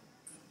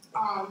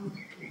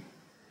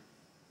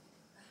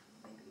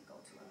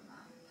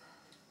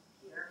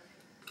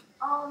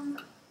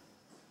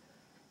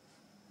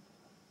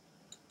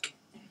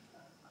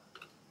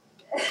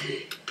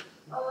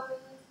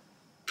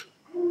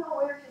don't know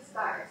where to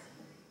start.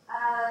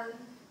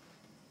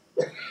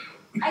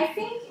 I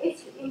think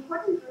it's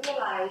important to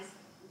realize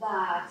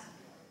that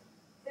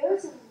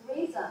there's a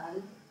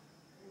reason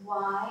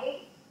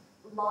why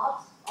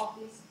lots of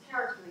these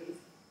territories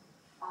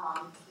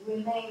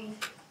remained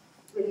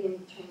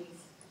within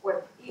Chinese,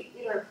 or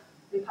either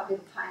Republic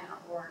of China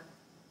or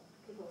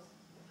People's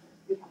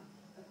Republic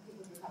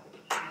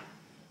of China.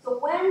 So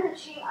when the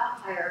Qing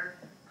Empire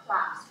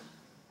collapsed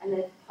and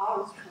the power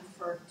was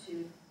transferred to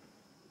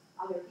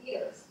other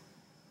leaders,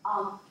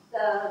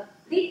 the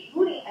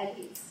ruling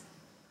elites,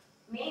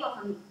 many of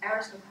them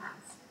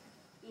aristocrats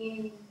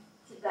in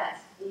Tibet,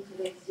 in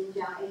today's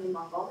Xinjiang, and in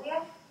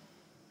Mongolia,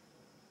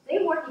 they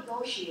were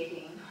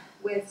negotiating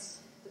with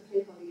the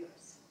political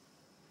leaders.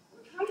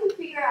 We're trying to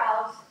figure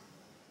out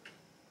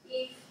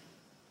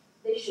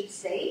they should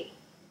stay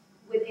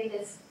within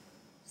this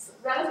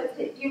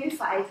relatively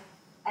unified,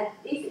 as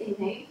is in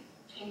name,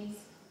 Chinese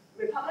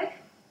Republic,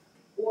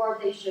 or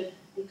they should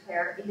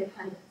declare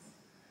independence.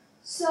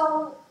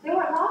 So there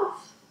were a lot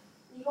of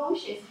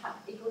negotiations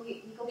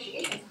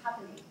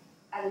happening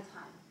at the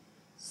time.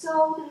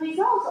 So the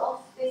results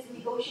of these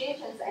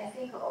negotiations, I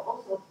think, are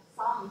also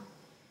some,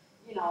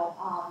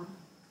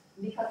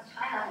 because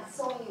China had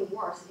so many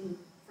wars in the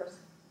first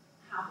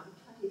half of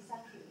the 20th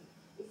century,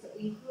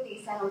 including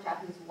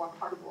Sino-Japanese War,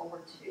 part of World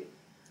War II.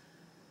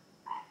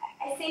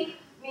 I think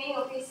many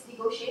of these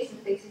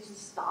negotiations basically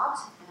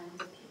stopped, and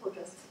the people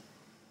just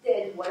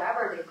did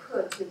whatever they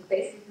could to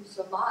basically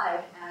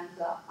survive,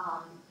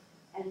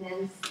 and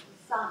then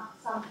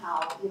somehow,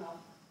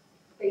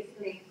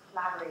 basically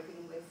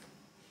collaborating with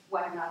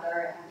one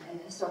another and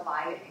then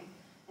surviving.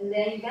 And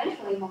then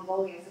eventually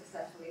Mongolia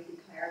successfully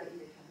declared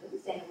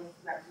independence and was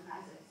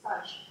recognized as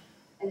such.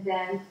 And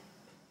then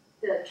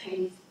the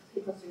Chinese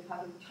People's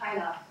Republic of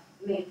China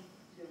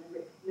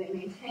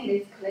maintained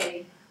its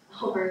claim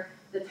over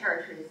the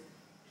territories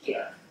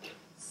here.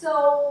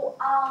 So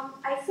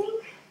I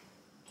think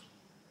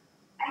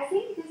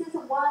this is a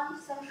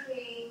 1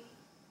 century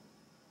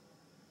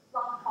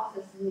long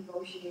process of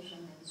negotiation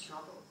and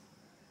struggles.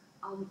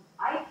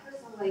 I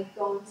personally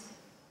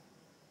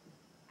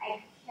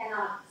I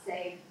cannot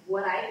say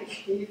what I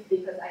believe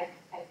because I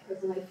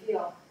personally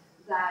feel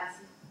that,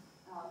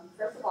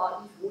 first of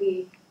all,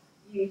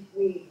 if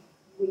we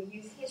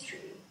use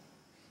history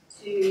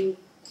to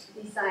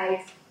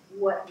decide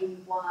what we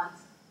want,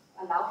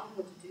 allow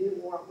people to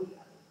do, or we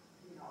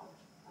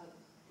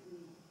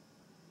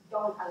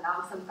don't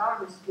allow some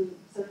governments to do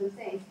certain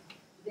things,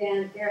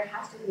 then there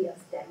has to be a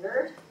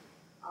standard,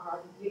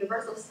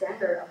 universal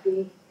standard of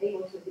being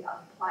able to be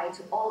applied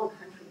to all the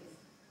countries.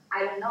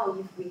 I don't know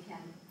if we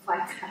can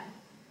find that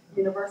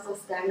universal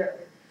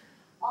standard.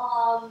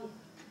 On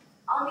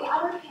the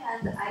other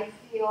hand, I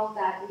feel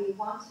that we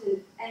want to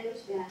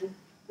understand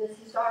this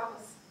historical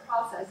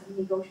process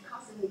of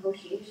constant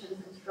negotiations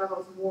and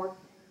struggles more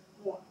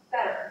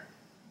better,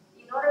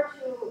 in order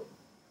to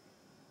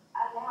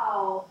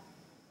allow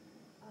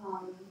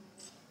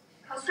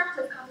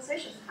constructive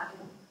conversations to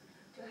happen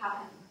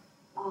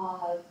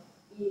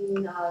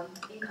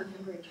in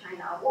contemporary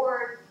China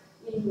or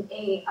in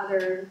any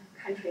other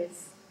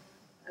countries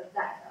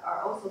that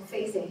are also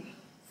facing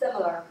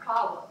similar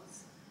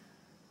problems.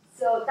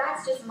 So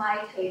that's just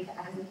my take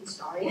as a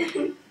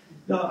historian.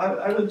 No,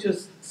 I would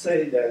just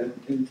say that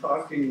in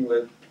talking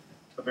with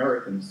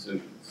American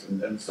students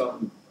and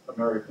some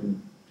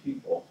American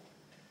people,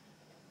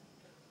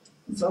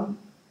 some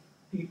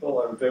people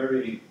are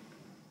very,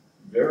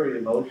 very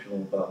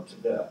emotional about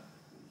Tibet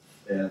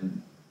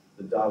and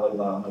the Dalai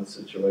Lama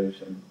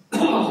situation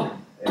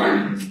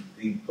and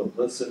the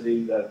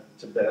publicity that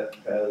Tibet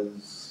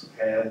has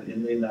had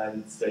in the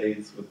United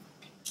States with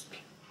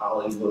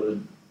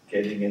Hollywood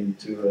getting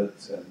into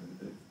it,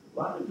 and a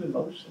lot of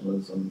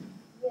emotionalism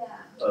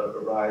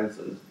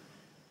arises.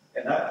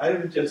 And I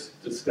would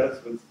just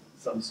discuss with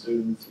some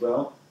students,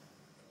 well,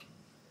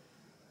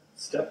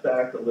 step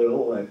back a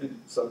little. I think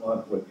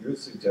somewhat what you're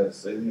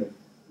suggesting,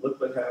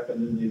 look what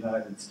happened in the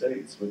United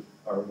States with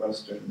our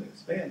Western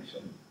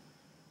expansion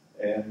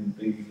and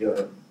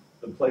the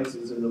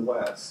places in the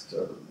West.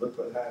 Look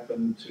what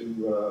happened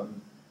to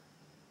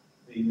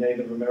the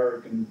Native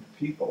American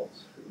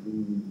peoples,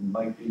 who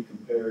might be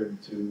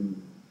compared to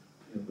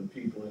the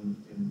people in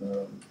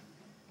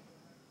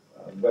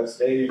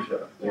West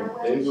Asia. They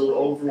were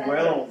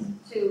overwhelmed.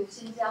 To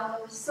Xinjiang,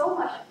 there was so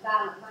much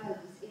violence.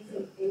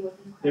 It was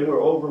incredible. They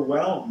were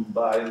overwhelmed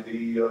by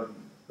the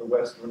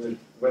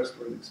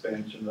westward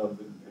expansion of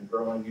the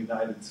growing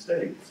United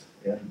States,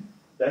 and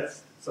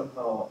that's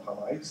somehow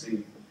how I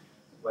see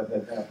what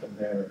had happened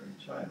there in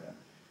China.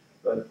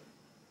 But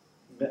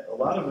a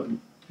lot of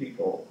them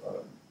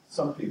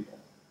some people,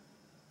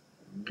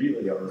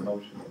 really are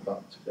emotional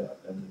about Tibet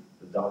and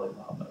the Dalai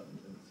Lama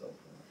and so forth.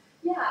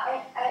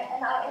 Yeah,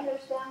 and I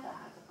understand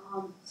that.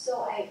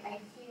 So I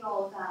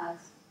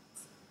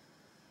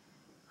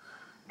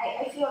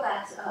feel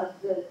that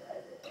the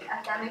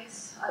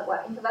academics,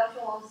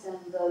 intellectuals, and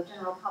the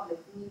general public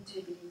need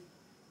to be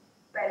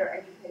better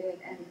educated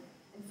and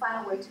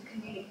find a way to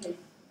communicate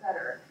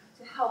better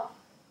to help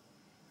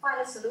find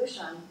a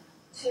solution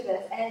to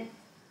this. And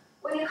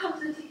when it comes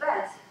to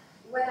Tibet,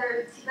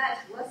 whether Tibet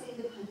was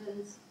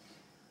independent,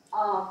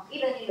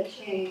 even in the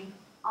Qing,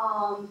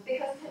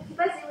 because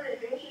Tibet's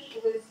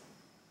relationship with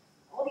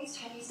all these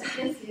Chinese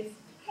dynasties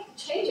kept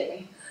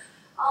changing.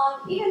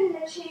 Even in the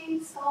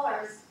Qing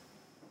scholars,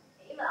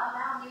 even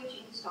among new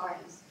Qing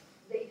historians,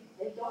 they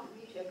don't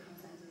reach a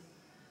consensus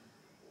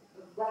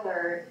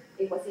whether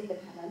it was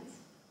independent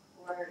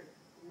or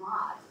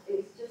not.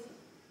 It's just,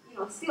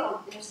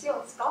 there's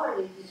still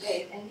scholarly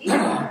debate, and these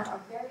scholars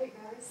are very,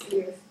 very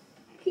serious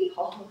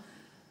people.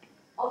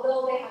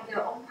 Although they have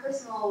their own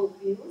personal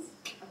views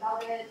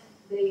about it,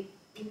 they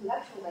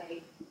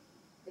intellectually,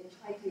 they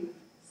try to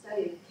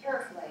study it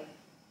carefully,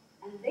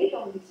 and they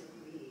don't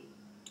disagree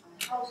on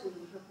how to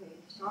interpret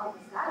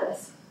historical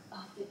status of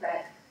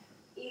Tibet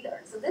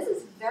either. So this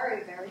is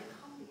very, very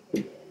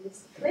complicated. And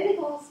these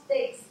political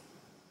stakes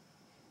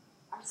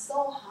are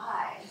so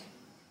high.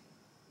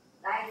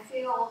 I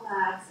feel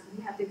that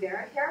we have to be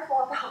very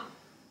careful about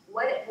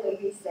what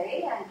we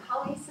say and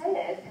how we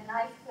say it. And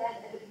I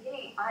said at the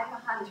beginning, I'm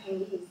a Han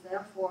Chinese,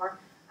 therefore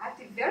I have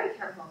to be very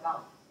careful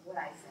about what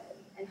I say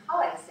and how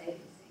I say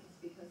these things,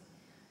 because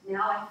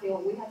now I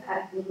feel we have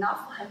had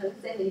enough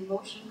violence and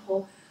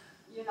emotional,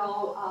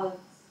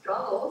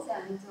 struggles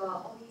and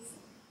all these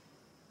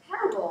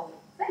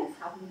terrible things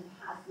happening in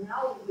the past.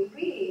 Now we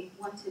really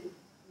want to,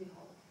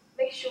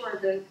 make sure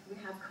that we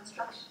have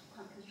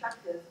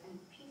constructive and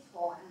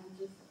peaceful and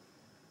just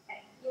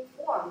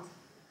informed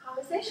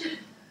conversation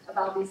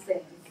about these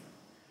things.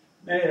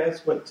 May I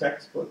ask what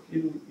textbook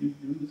you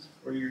use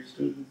for your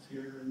students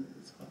here in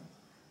this class?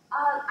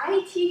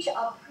 I teach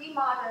a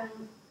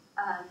pre-modern,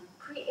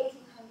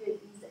 pre-1800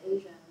 East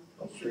Asian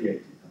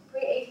history.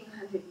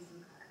 Pre-1800 East Asian.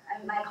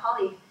 And my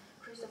colleague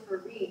Christopher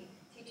Reed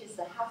teaches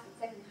the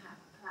second half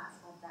class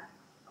of that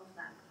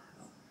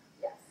class.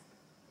 Yes.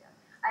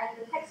 Yeah. And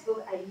the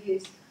textbook I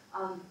use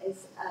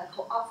is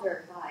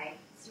co-authored by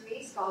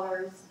 3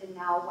 scholars, and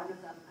now one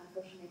of them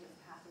unfortunately just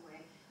passed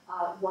away.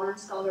 One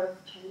scholar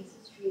of Chinese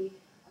history,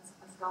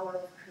 a scholar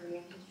of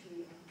Korean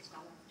history, and a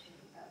scholar of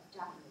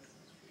Japanese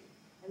history.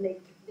 And they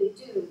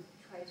do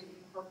try to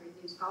incorporate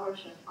new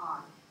scholarship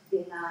on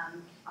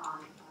Vietnam,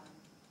 on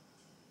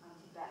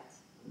Tibet,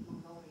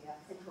 Mongolia,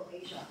 Central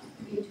Asia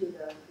into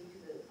the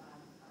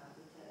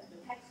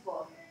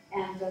textbook.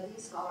 And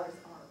these scholars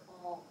are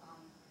all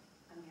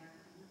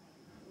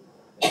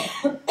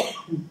American.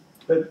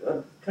 But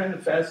I'm kind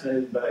of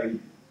fascinated by the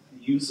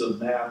use of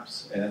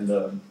maps and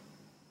the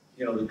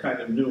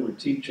kind of newer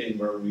teaching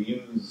where we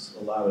use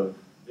a lot of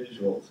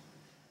visuals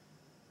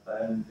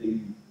and the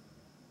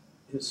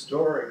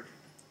historic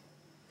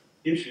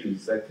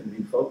issues that can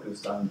be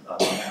focused on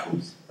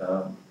maps.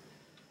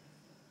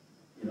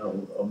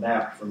 A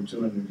map from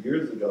 200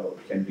 years ago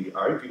can be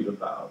argued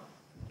about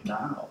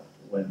now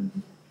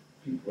when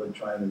people are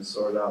trying to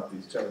sort out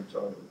these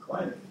territorial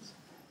claims.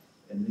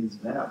 And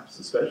these maps,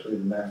 especially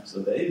the maps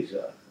of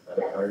Asia,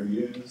 are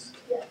used.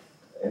 Yes.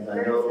 And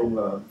I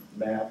know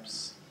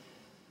maps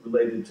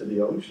related to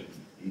the ocean,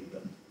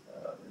 even.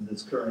 In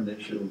this current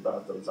issue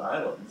about those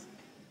islands,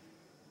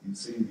 you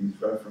see these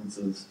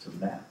references to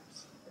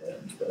maps,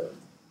 and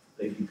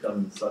they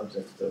become the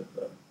subject of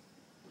the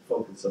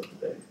focus of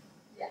debate.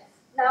 Yes.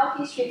 Now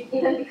history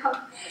even becomes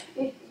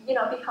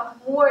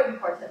more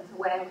important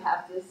when we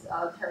have this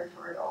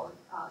territorial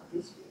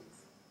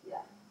disputes.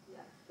 Yeah.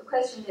 The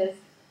question is,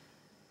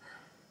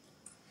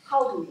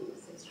 how do we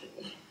use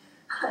history?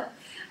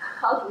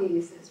 How do we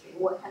use history?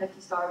 What kind of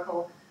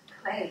historical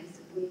claims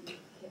we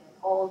can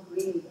all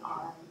agree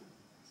on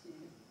to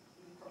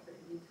incorporate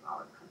into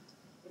our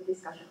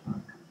discussion of our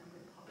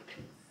contemporary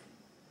politics?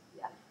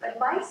 Yeah, but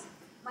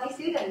my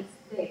students,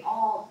 they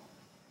all,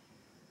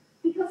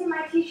 because in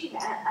my teaching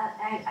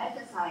I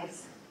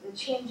emphasize the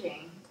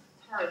changing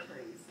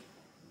territories,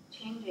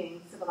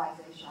 changing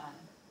civilization,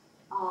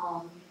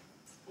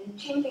 and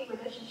changing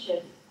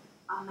relationships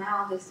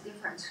among these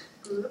different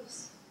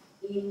groups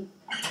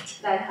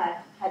that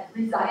had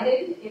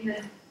resided in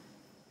the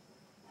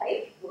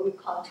place, what we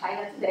call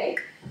China today.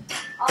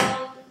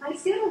 My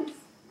students,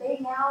 they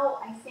now,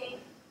 I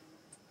think,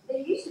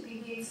 they used to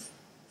believe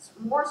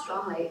more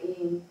strongly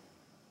in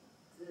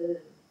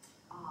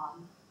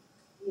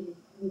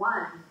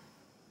one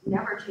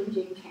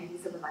never-changing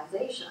Chinese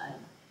civilization.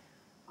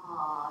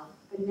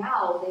 But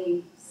now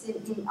they,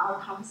 in our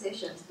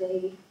conversations,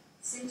 they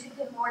seem to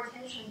pay more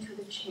attention to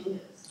the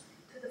changes,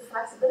 to the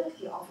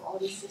flexibility of all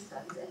these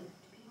systems and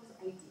people's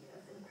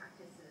ideas and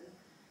practices.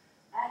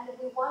 And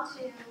we want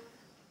to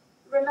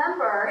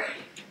remember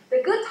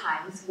the good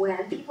times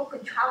when people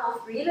could travel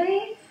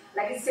freely,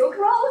 like a Silk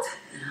Road,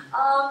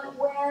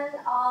 when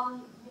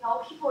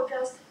people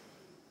just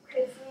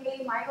could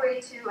freely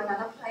migrate to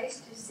another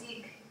place to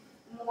seek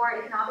more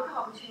economic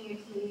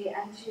opportunity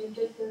and to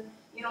just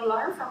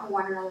learn from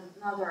one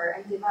another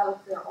and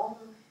develop their own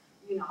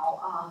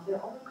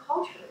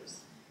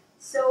cultures.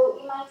 So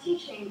in my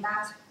teaching,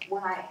 that's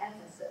what I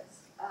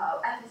emphasize.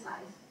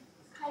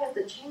 It's kind of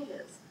the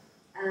changes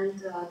and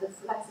the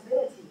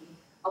flexibility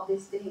of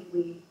this thing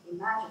we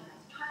imagine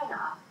as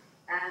China,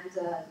 and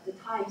the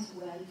times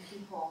when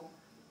people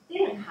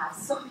didn't have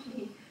so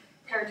many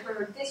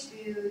territorial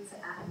disputes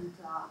and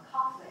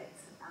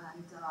conflicts,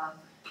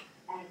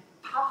 and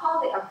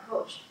how they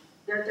approached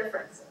their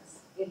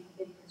differences in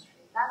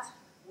history. That's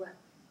what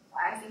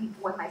I think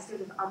what my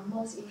students are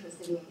most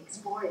interested in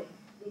exploring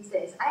these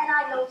days. And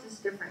I notice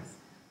difference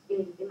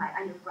in my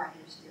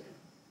undergraduate student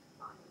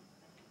body.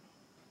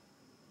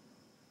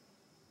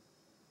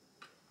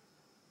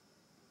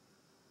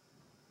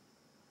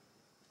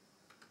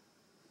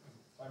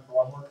 Time for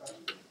one more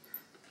question.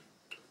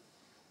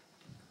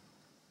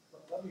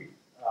 Let me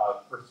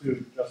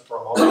pursue just for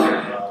a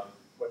moment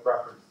with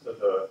reference to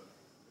the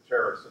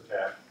terrorist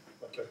attack,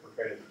 what took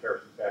portrayed as a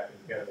terrorist attack in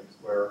Tiananmen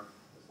Square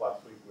this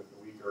last week with the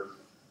Uyghurs.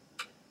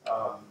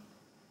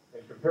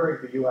 And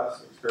comparing the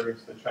U.S.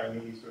 experienced the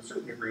Chinese, to a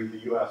certain degree, the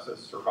U.S. has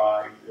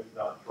survived, if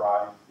not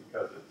thrived,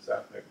 because its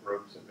ethnic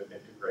groups have been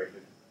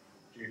integrated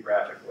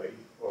geographically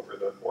over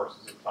the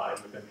forces of time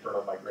with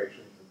internal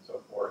migrations and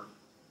so forth,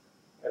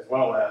 as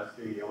well as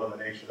the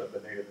elimination of the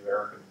Native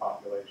American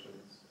populations,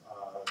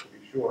 to be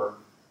sure.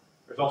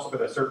 There's also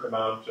been a certain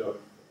amount of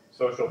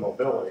social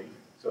mobility,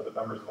 so that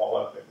members of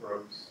all ethnic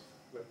groups,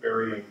 with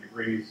varying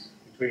degrees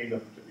between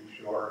them, to be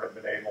sure, have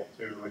been able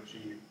to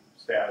achieve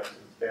status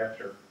and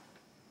stature.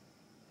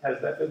 Has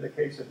that been the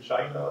case in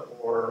China,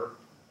 or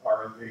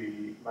are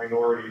the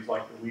minorities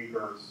like the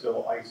Uyghurs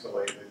still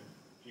isolated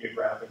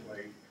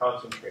geographically,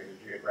 concentrated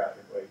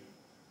geographically,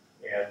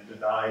 and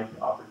denied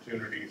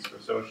opportunities for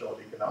social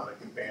and economic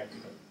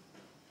advancement?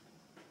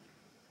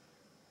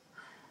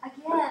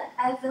 Again,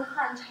 as a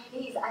Han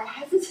Chinese, I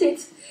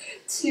hesitate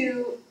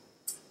to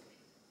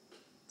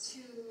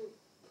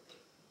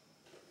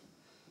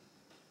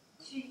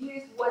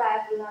use what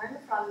I've learned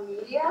from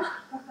media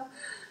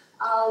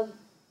to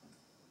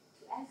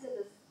answer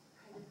this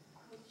kind of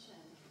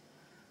question.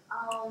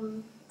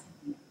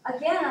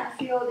 Again, I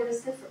feel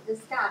there's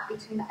this gap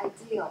between the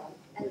ideal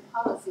and the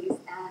policies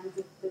and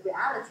the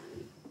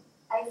reality.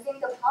 I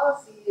think the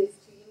policy is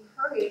to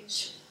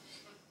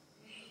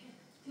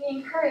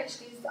encourage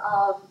these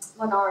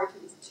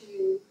minorities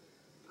to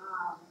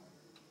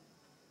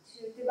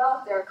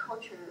develop their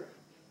culture,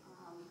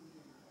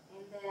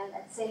 and then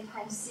at the same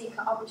time seek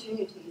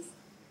opportunities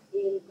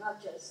in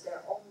not just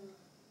their own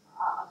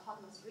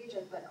autonomous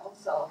region, but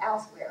also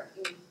elsewhere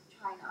in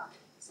China,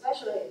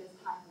 especially in this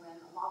time when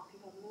a lot of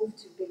people move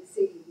to big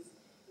cities,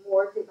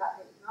 more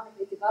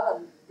economically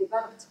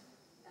developed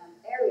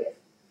areas.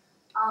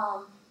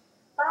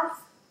 But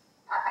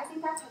I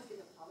think that has been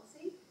a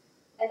policy,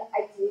 an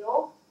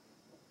ideal.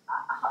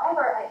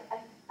 However,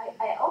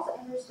 I also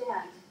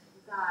understand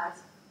that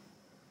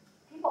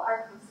people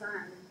are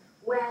concerned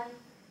when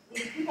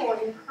these people were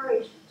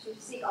encouraged to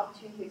seek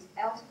opportunities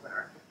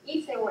elsewhere,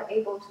 if they were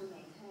able to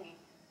maintain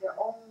their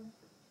own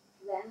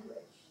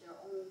language, their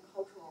own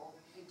cultural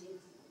identity,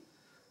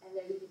 and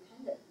their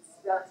independence,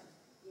 relative,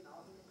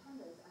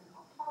 independence and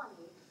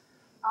autonomy.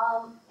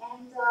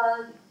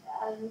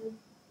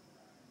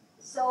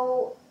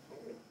 So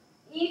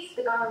if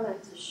the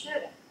government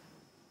should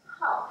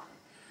help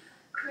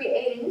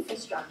create an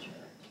infrastructure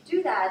to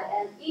do that,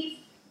 and if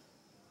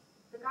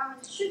the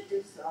government should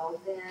do so,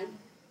 then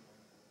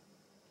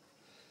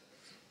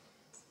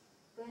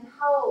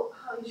how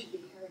it should be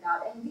carried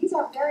out. And these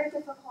are very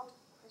difficult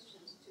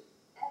questions to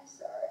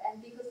answer,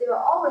 and because there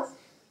are always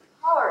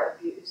power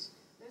abuse,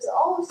 there's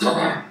always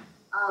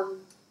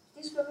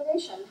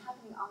discrimination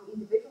happening on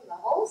individual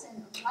levels and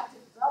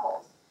collective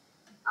levels.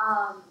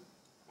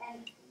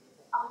 And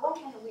on one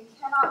hand, we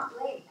cannot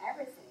blame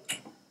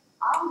everything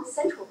on the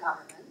central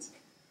government.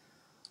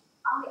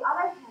 On the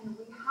other hand,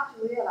 we have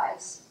to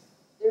realize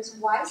there's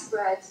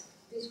widespread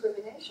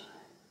discrimination,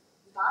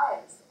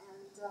 bias,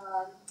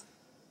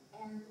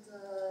 and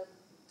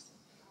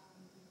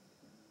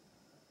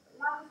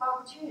lack of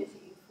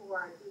opportunity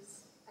for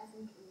these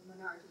ethnic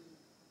minority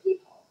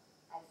people,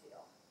 I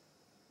feel.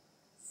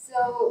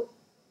 So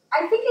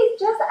I think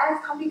it's just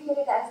as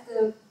complicated as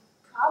the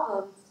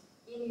problems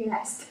in the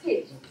United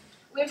States.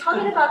 We're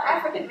talking about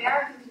African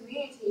American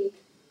community.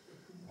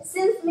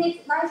 Since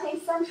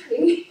mid-19th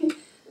century,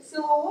 the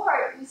Civil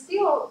War, we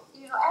still,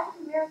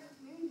 African American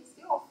community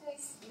still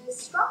face these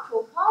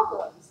structural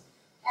problems.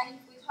 And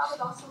if we talk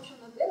about social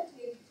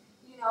mobility,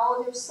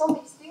 there's so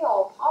much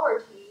still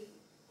poverty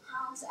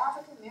harms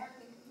African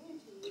American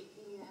community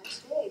in the United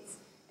States.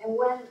 And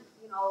when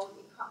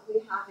we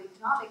have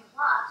economic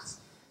collapse,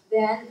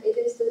 then it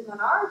is the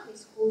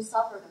minorities who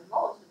suffer the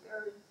most,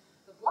 bear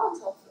the brunt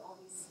of all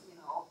these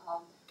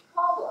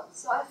problems.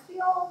 So I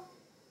feel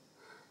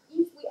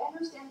if we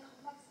understand the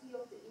complexity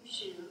of the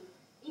issue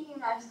in the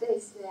United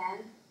States,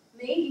 then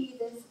maybe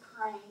this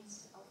kind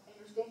of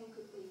understanding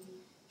could be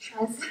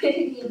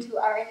translated into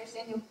our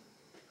understanding of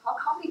how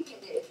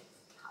complicated,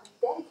 how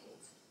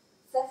delicate,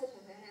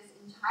 sensitive it is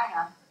in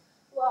China.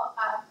 Well,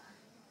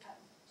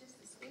 just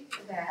to speak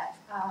to that,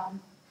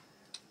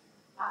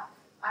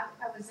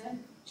 I was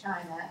in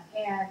China,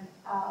 and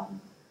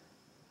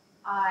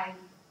I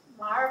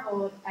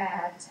marveled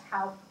at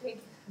how big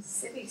the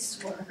cities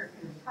were,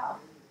 and how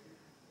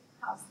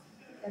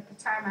at the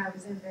time I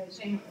was in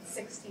Beijing, it was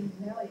 16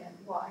 million.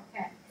 Well, I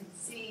can't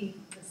conceive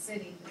the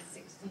city with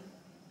 16 million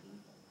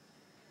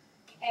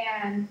people.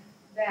 And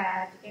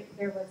that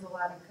there was a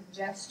lot of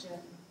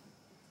congestion,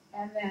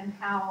 and then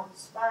how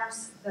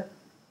sparse the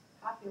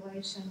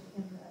population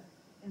in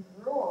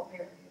the rural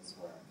areas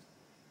were,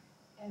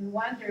 and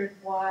wondered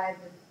why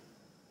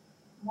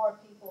the more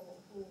people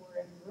who were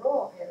in the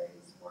rural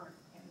areas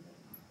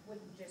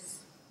wouldn't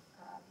just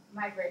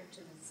migrate to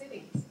the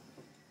cities,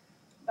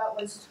 but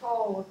was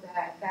told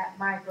that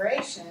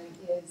migration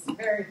is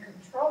very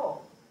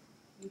controlled.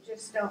 You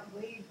just don't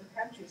leave the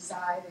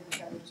countryside and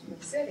go to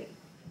a city.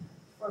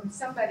 From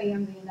somebody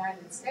in the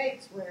United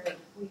States, where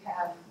we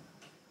have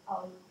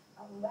a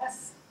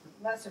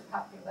lesser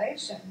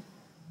population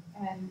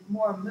and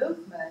more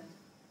movement,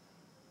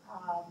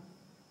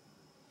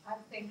 I'm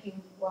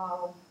thinking,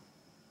 well,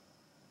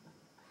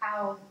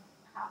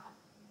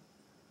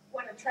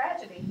 what a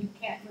tragedy. You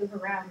can't move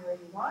around where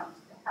you want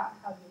to, how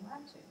you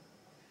want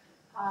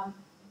to.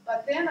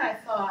 But then I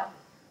thought,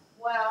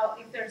 well,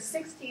 if there's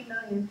 60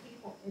 million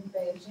people in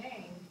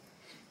Beijing,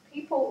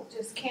 people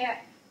just can't,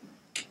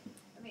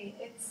 I mean,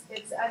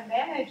 it's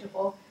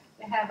unmanageable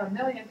to have 1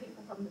 million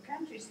people from the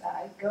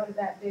countryside go to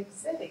that big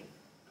city.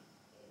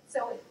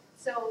 So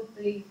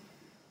the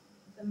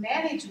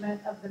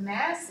management of the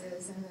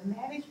masses and the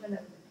management of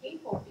the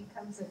people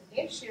becomes an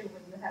issue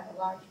when you have a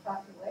large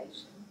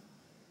population,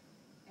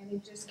 and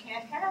it just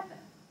can't happen.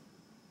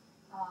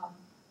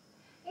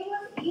 It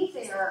was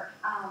easier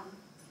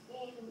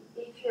in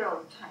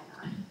Imperial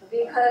China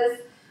because,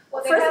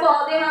 well, first of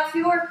all, there are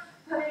fewer,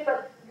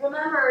 but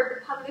remember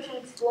the population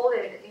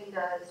exploded in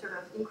the sort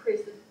of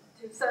increased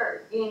to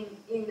third in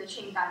the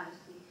Qing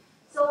Dynasty.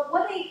 So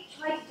what they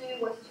tried to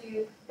do was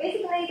to,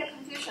 basically the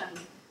Confucians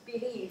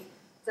believed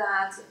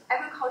that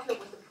agriculture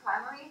was the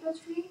primary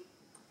industry.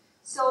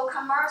 So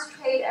commerce,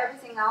 trade,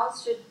 everything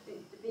else should be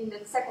in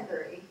the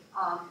secondary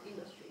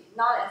industry,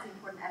 not as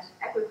important as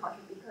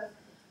agriculture, because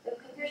the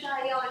Confucian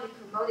ideology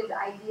promoted the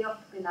idea of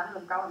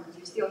benevolent government.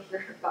 You still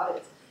hear about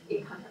it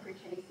in contemporary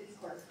Chinese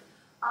discourse.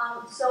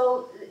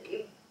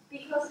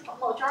 Because the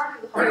majority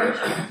of the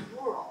population is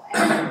rural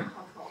and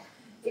agricultural,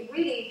 it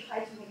really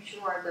tried to make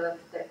sure the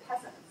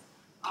peasants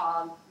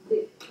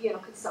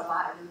could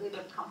survive and live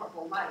a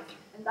comfortable life.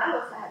 And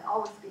that had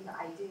always been the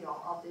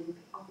ideal of the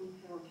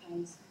Imperial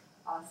Chinese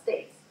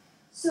states.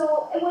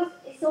 So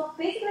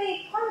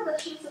basically part of the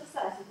Qing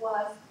success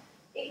was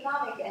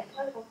economic and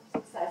political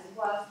success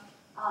was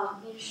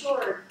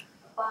ensured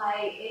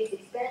by its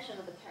expansion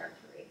of the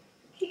territory.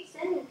 To keep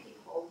sending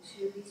people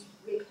to these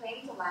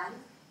reclaimed lands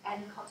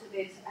and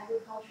cultivate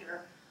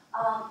agriculture.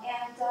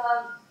 And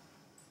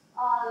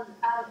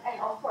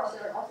of course,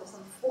 there are also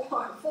some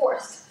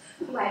forced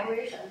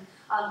migration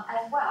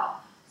as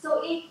well.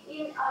 So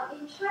in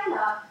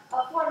China,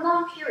 for a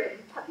long period,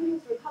 the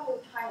People's Republic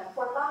of China,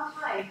 for a long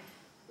time,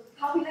 the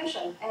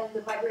population and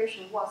the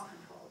migration was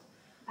controlled.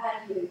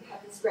 And you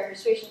have this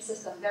registration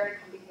system, very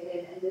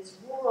complicated, and this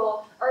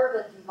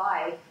rural-urban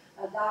divide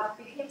that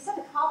became such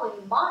a problem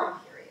in modern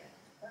period,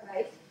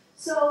 right?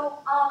 So,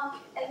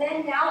 and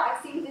then now I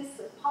think this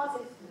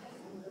policy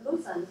has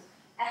loosened,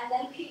 and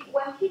then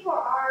when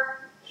people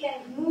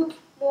can move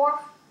more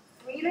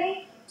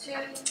freely to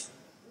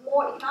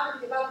more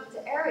economic development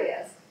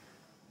areas,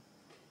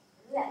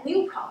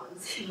 new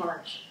problems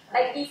emerge.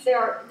 Like if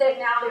they're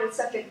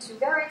subject to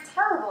very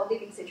terrible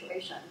living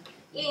situation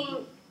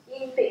in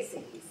big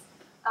cities,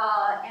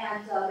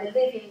 and they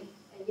live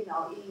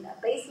in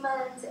a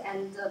basement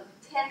and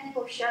 10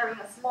 people sharing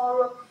a small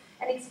room,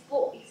 and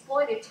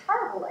exploited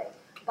terribly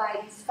by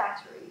these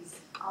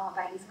factories,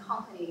 by these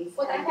companies.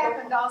 Well, that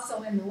happened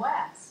also in the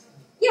West.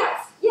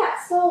 Yes.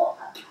 So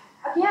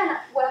again,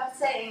 what I'm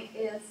saying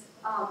is,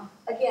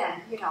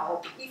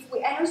 if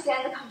we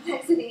understand the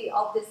complexity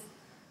of this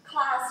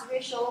class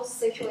racial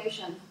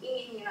situation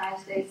in the United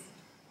States,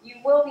 you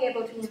will be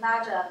able to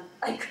imagine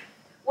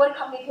what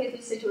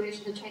complicated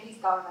situation the Chinese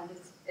government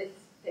is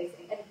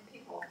facing and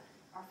people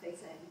are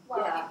facing.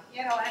 Well,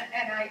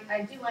 and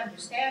I do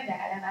understand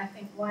that, and I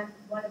think one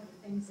of the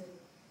things that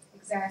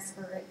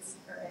exacerbates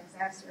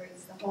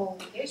the whole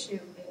issue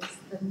is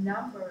the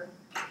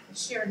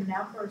sheer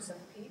numbers of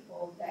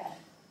people that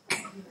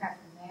you have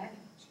to manage.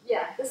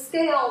 Yeah, the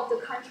scale of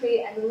the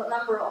country and the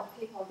number of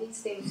people, these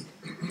things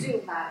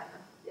do matter.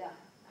 Yeah,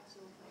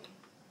 absolutely.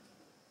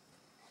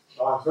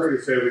 Well, I'm sorry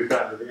to say we've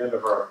gotten to the end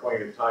of our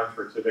appointed time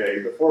for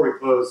today. Before we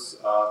close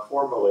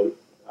formally,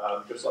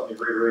 just let me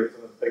reiterate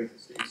some of the things that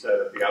Steve said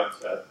at the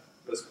outset.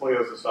 This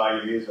Clio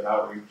Society is an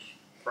outreach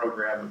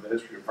program of the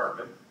History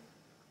Department.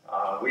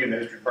 We in the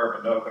History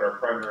Department know that our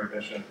primary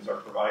missions are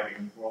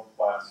providing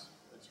world-class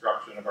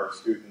instruction of our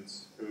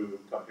students who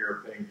come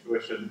here paying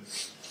tuition,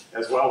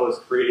 as well as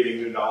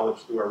creating new knowledge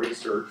through our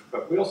research.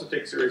 But we also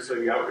take seriously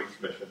the outreach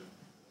mission,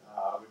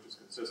 which is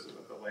consistent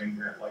with the Lane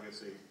Grant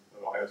legacy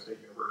of Ohio State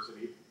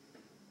University.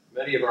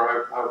 Many of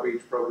our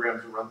outreach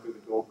programs are run through the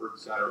Goldberg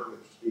Center,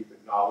 which Steve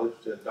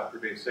acknowledged, and Dr.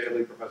 Dave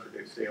Staley, Professor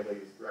Dave Staley,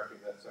 is directing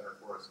that center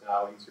for us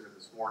now. He's here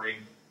this morning.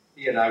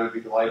 He and I would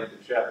be delighted to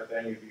chat with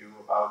any of you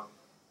about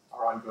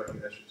our ongoing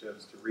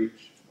initiatives to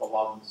reach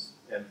alums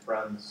and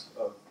friends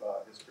of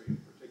history in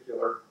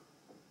particular.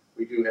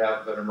 We do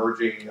have an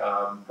emerging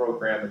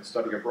program in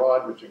study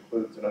abroad, which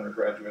includes an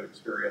undergraduate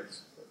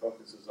experience that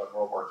focuses on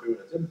World War II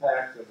and its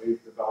impact, and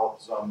we've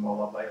developed some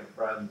alumni and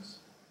friends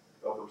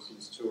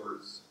overseas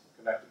tours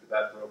connected to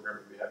that program.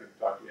 We'd be happy to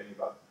talk to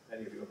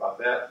any of you about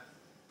that.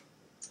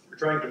 We're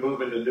trying to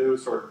move into new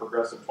sort of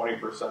progressive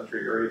 21st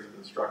century areas of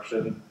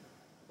instruction,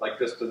 like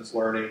distance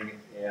learning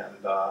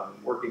and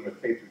working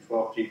with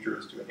K-12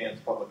 teachers to enhance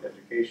public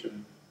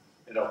education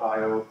in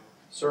Ohio,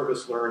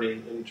 service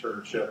learning,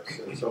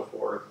 internships, and so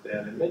forth.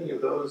 And in many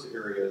of those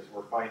areas,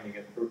 we're finding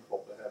it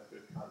fruitful to have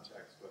good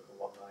contacts with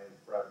alumni and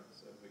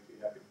friends, and we'd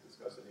be happy to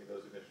discuss any of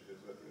those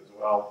initiatives with you as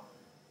well.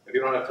 If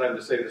you don't have time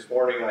to say this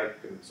morning, I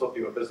can slip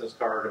you a business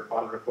card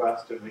upon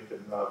request, and we can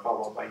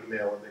follow up by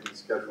email and maybe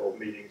schedule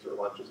meetings or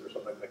lunches or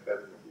something like that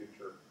in the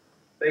future.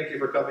 Thank you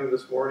for coming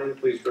this morning.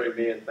 Please join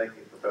me in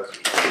thanking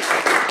Professor.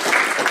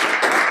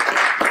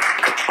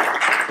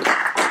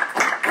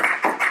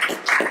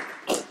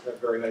 Have a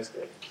very nice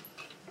day.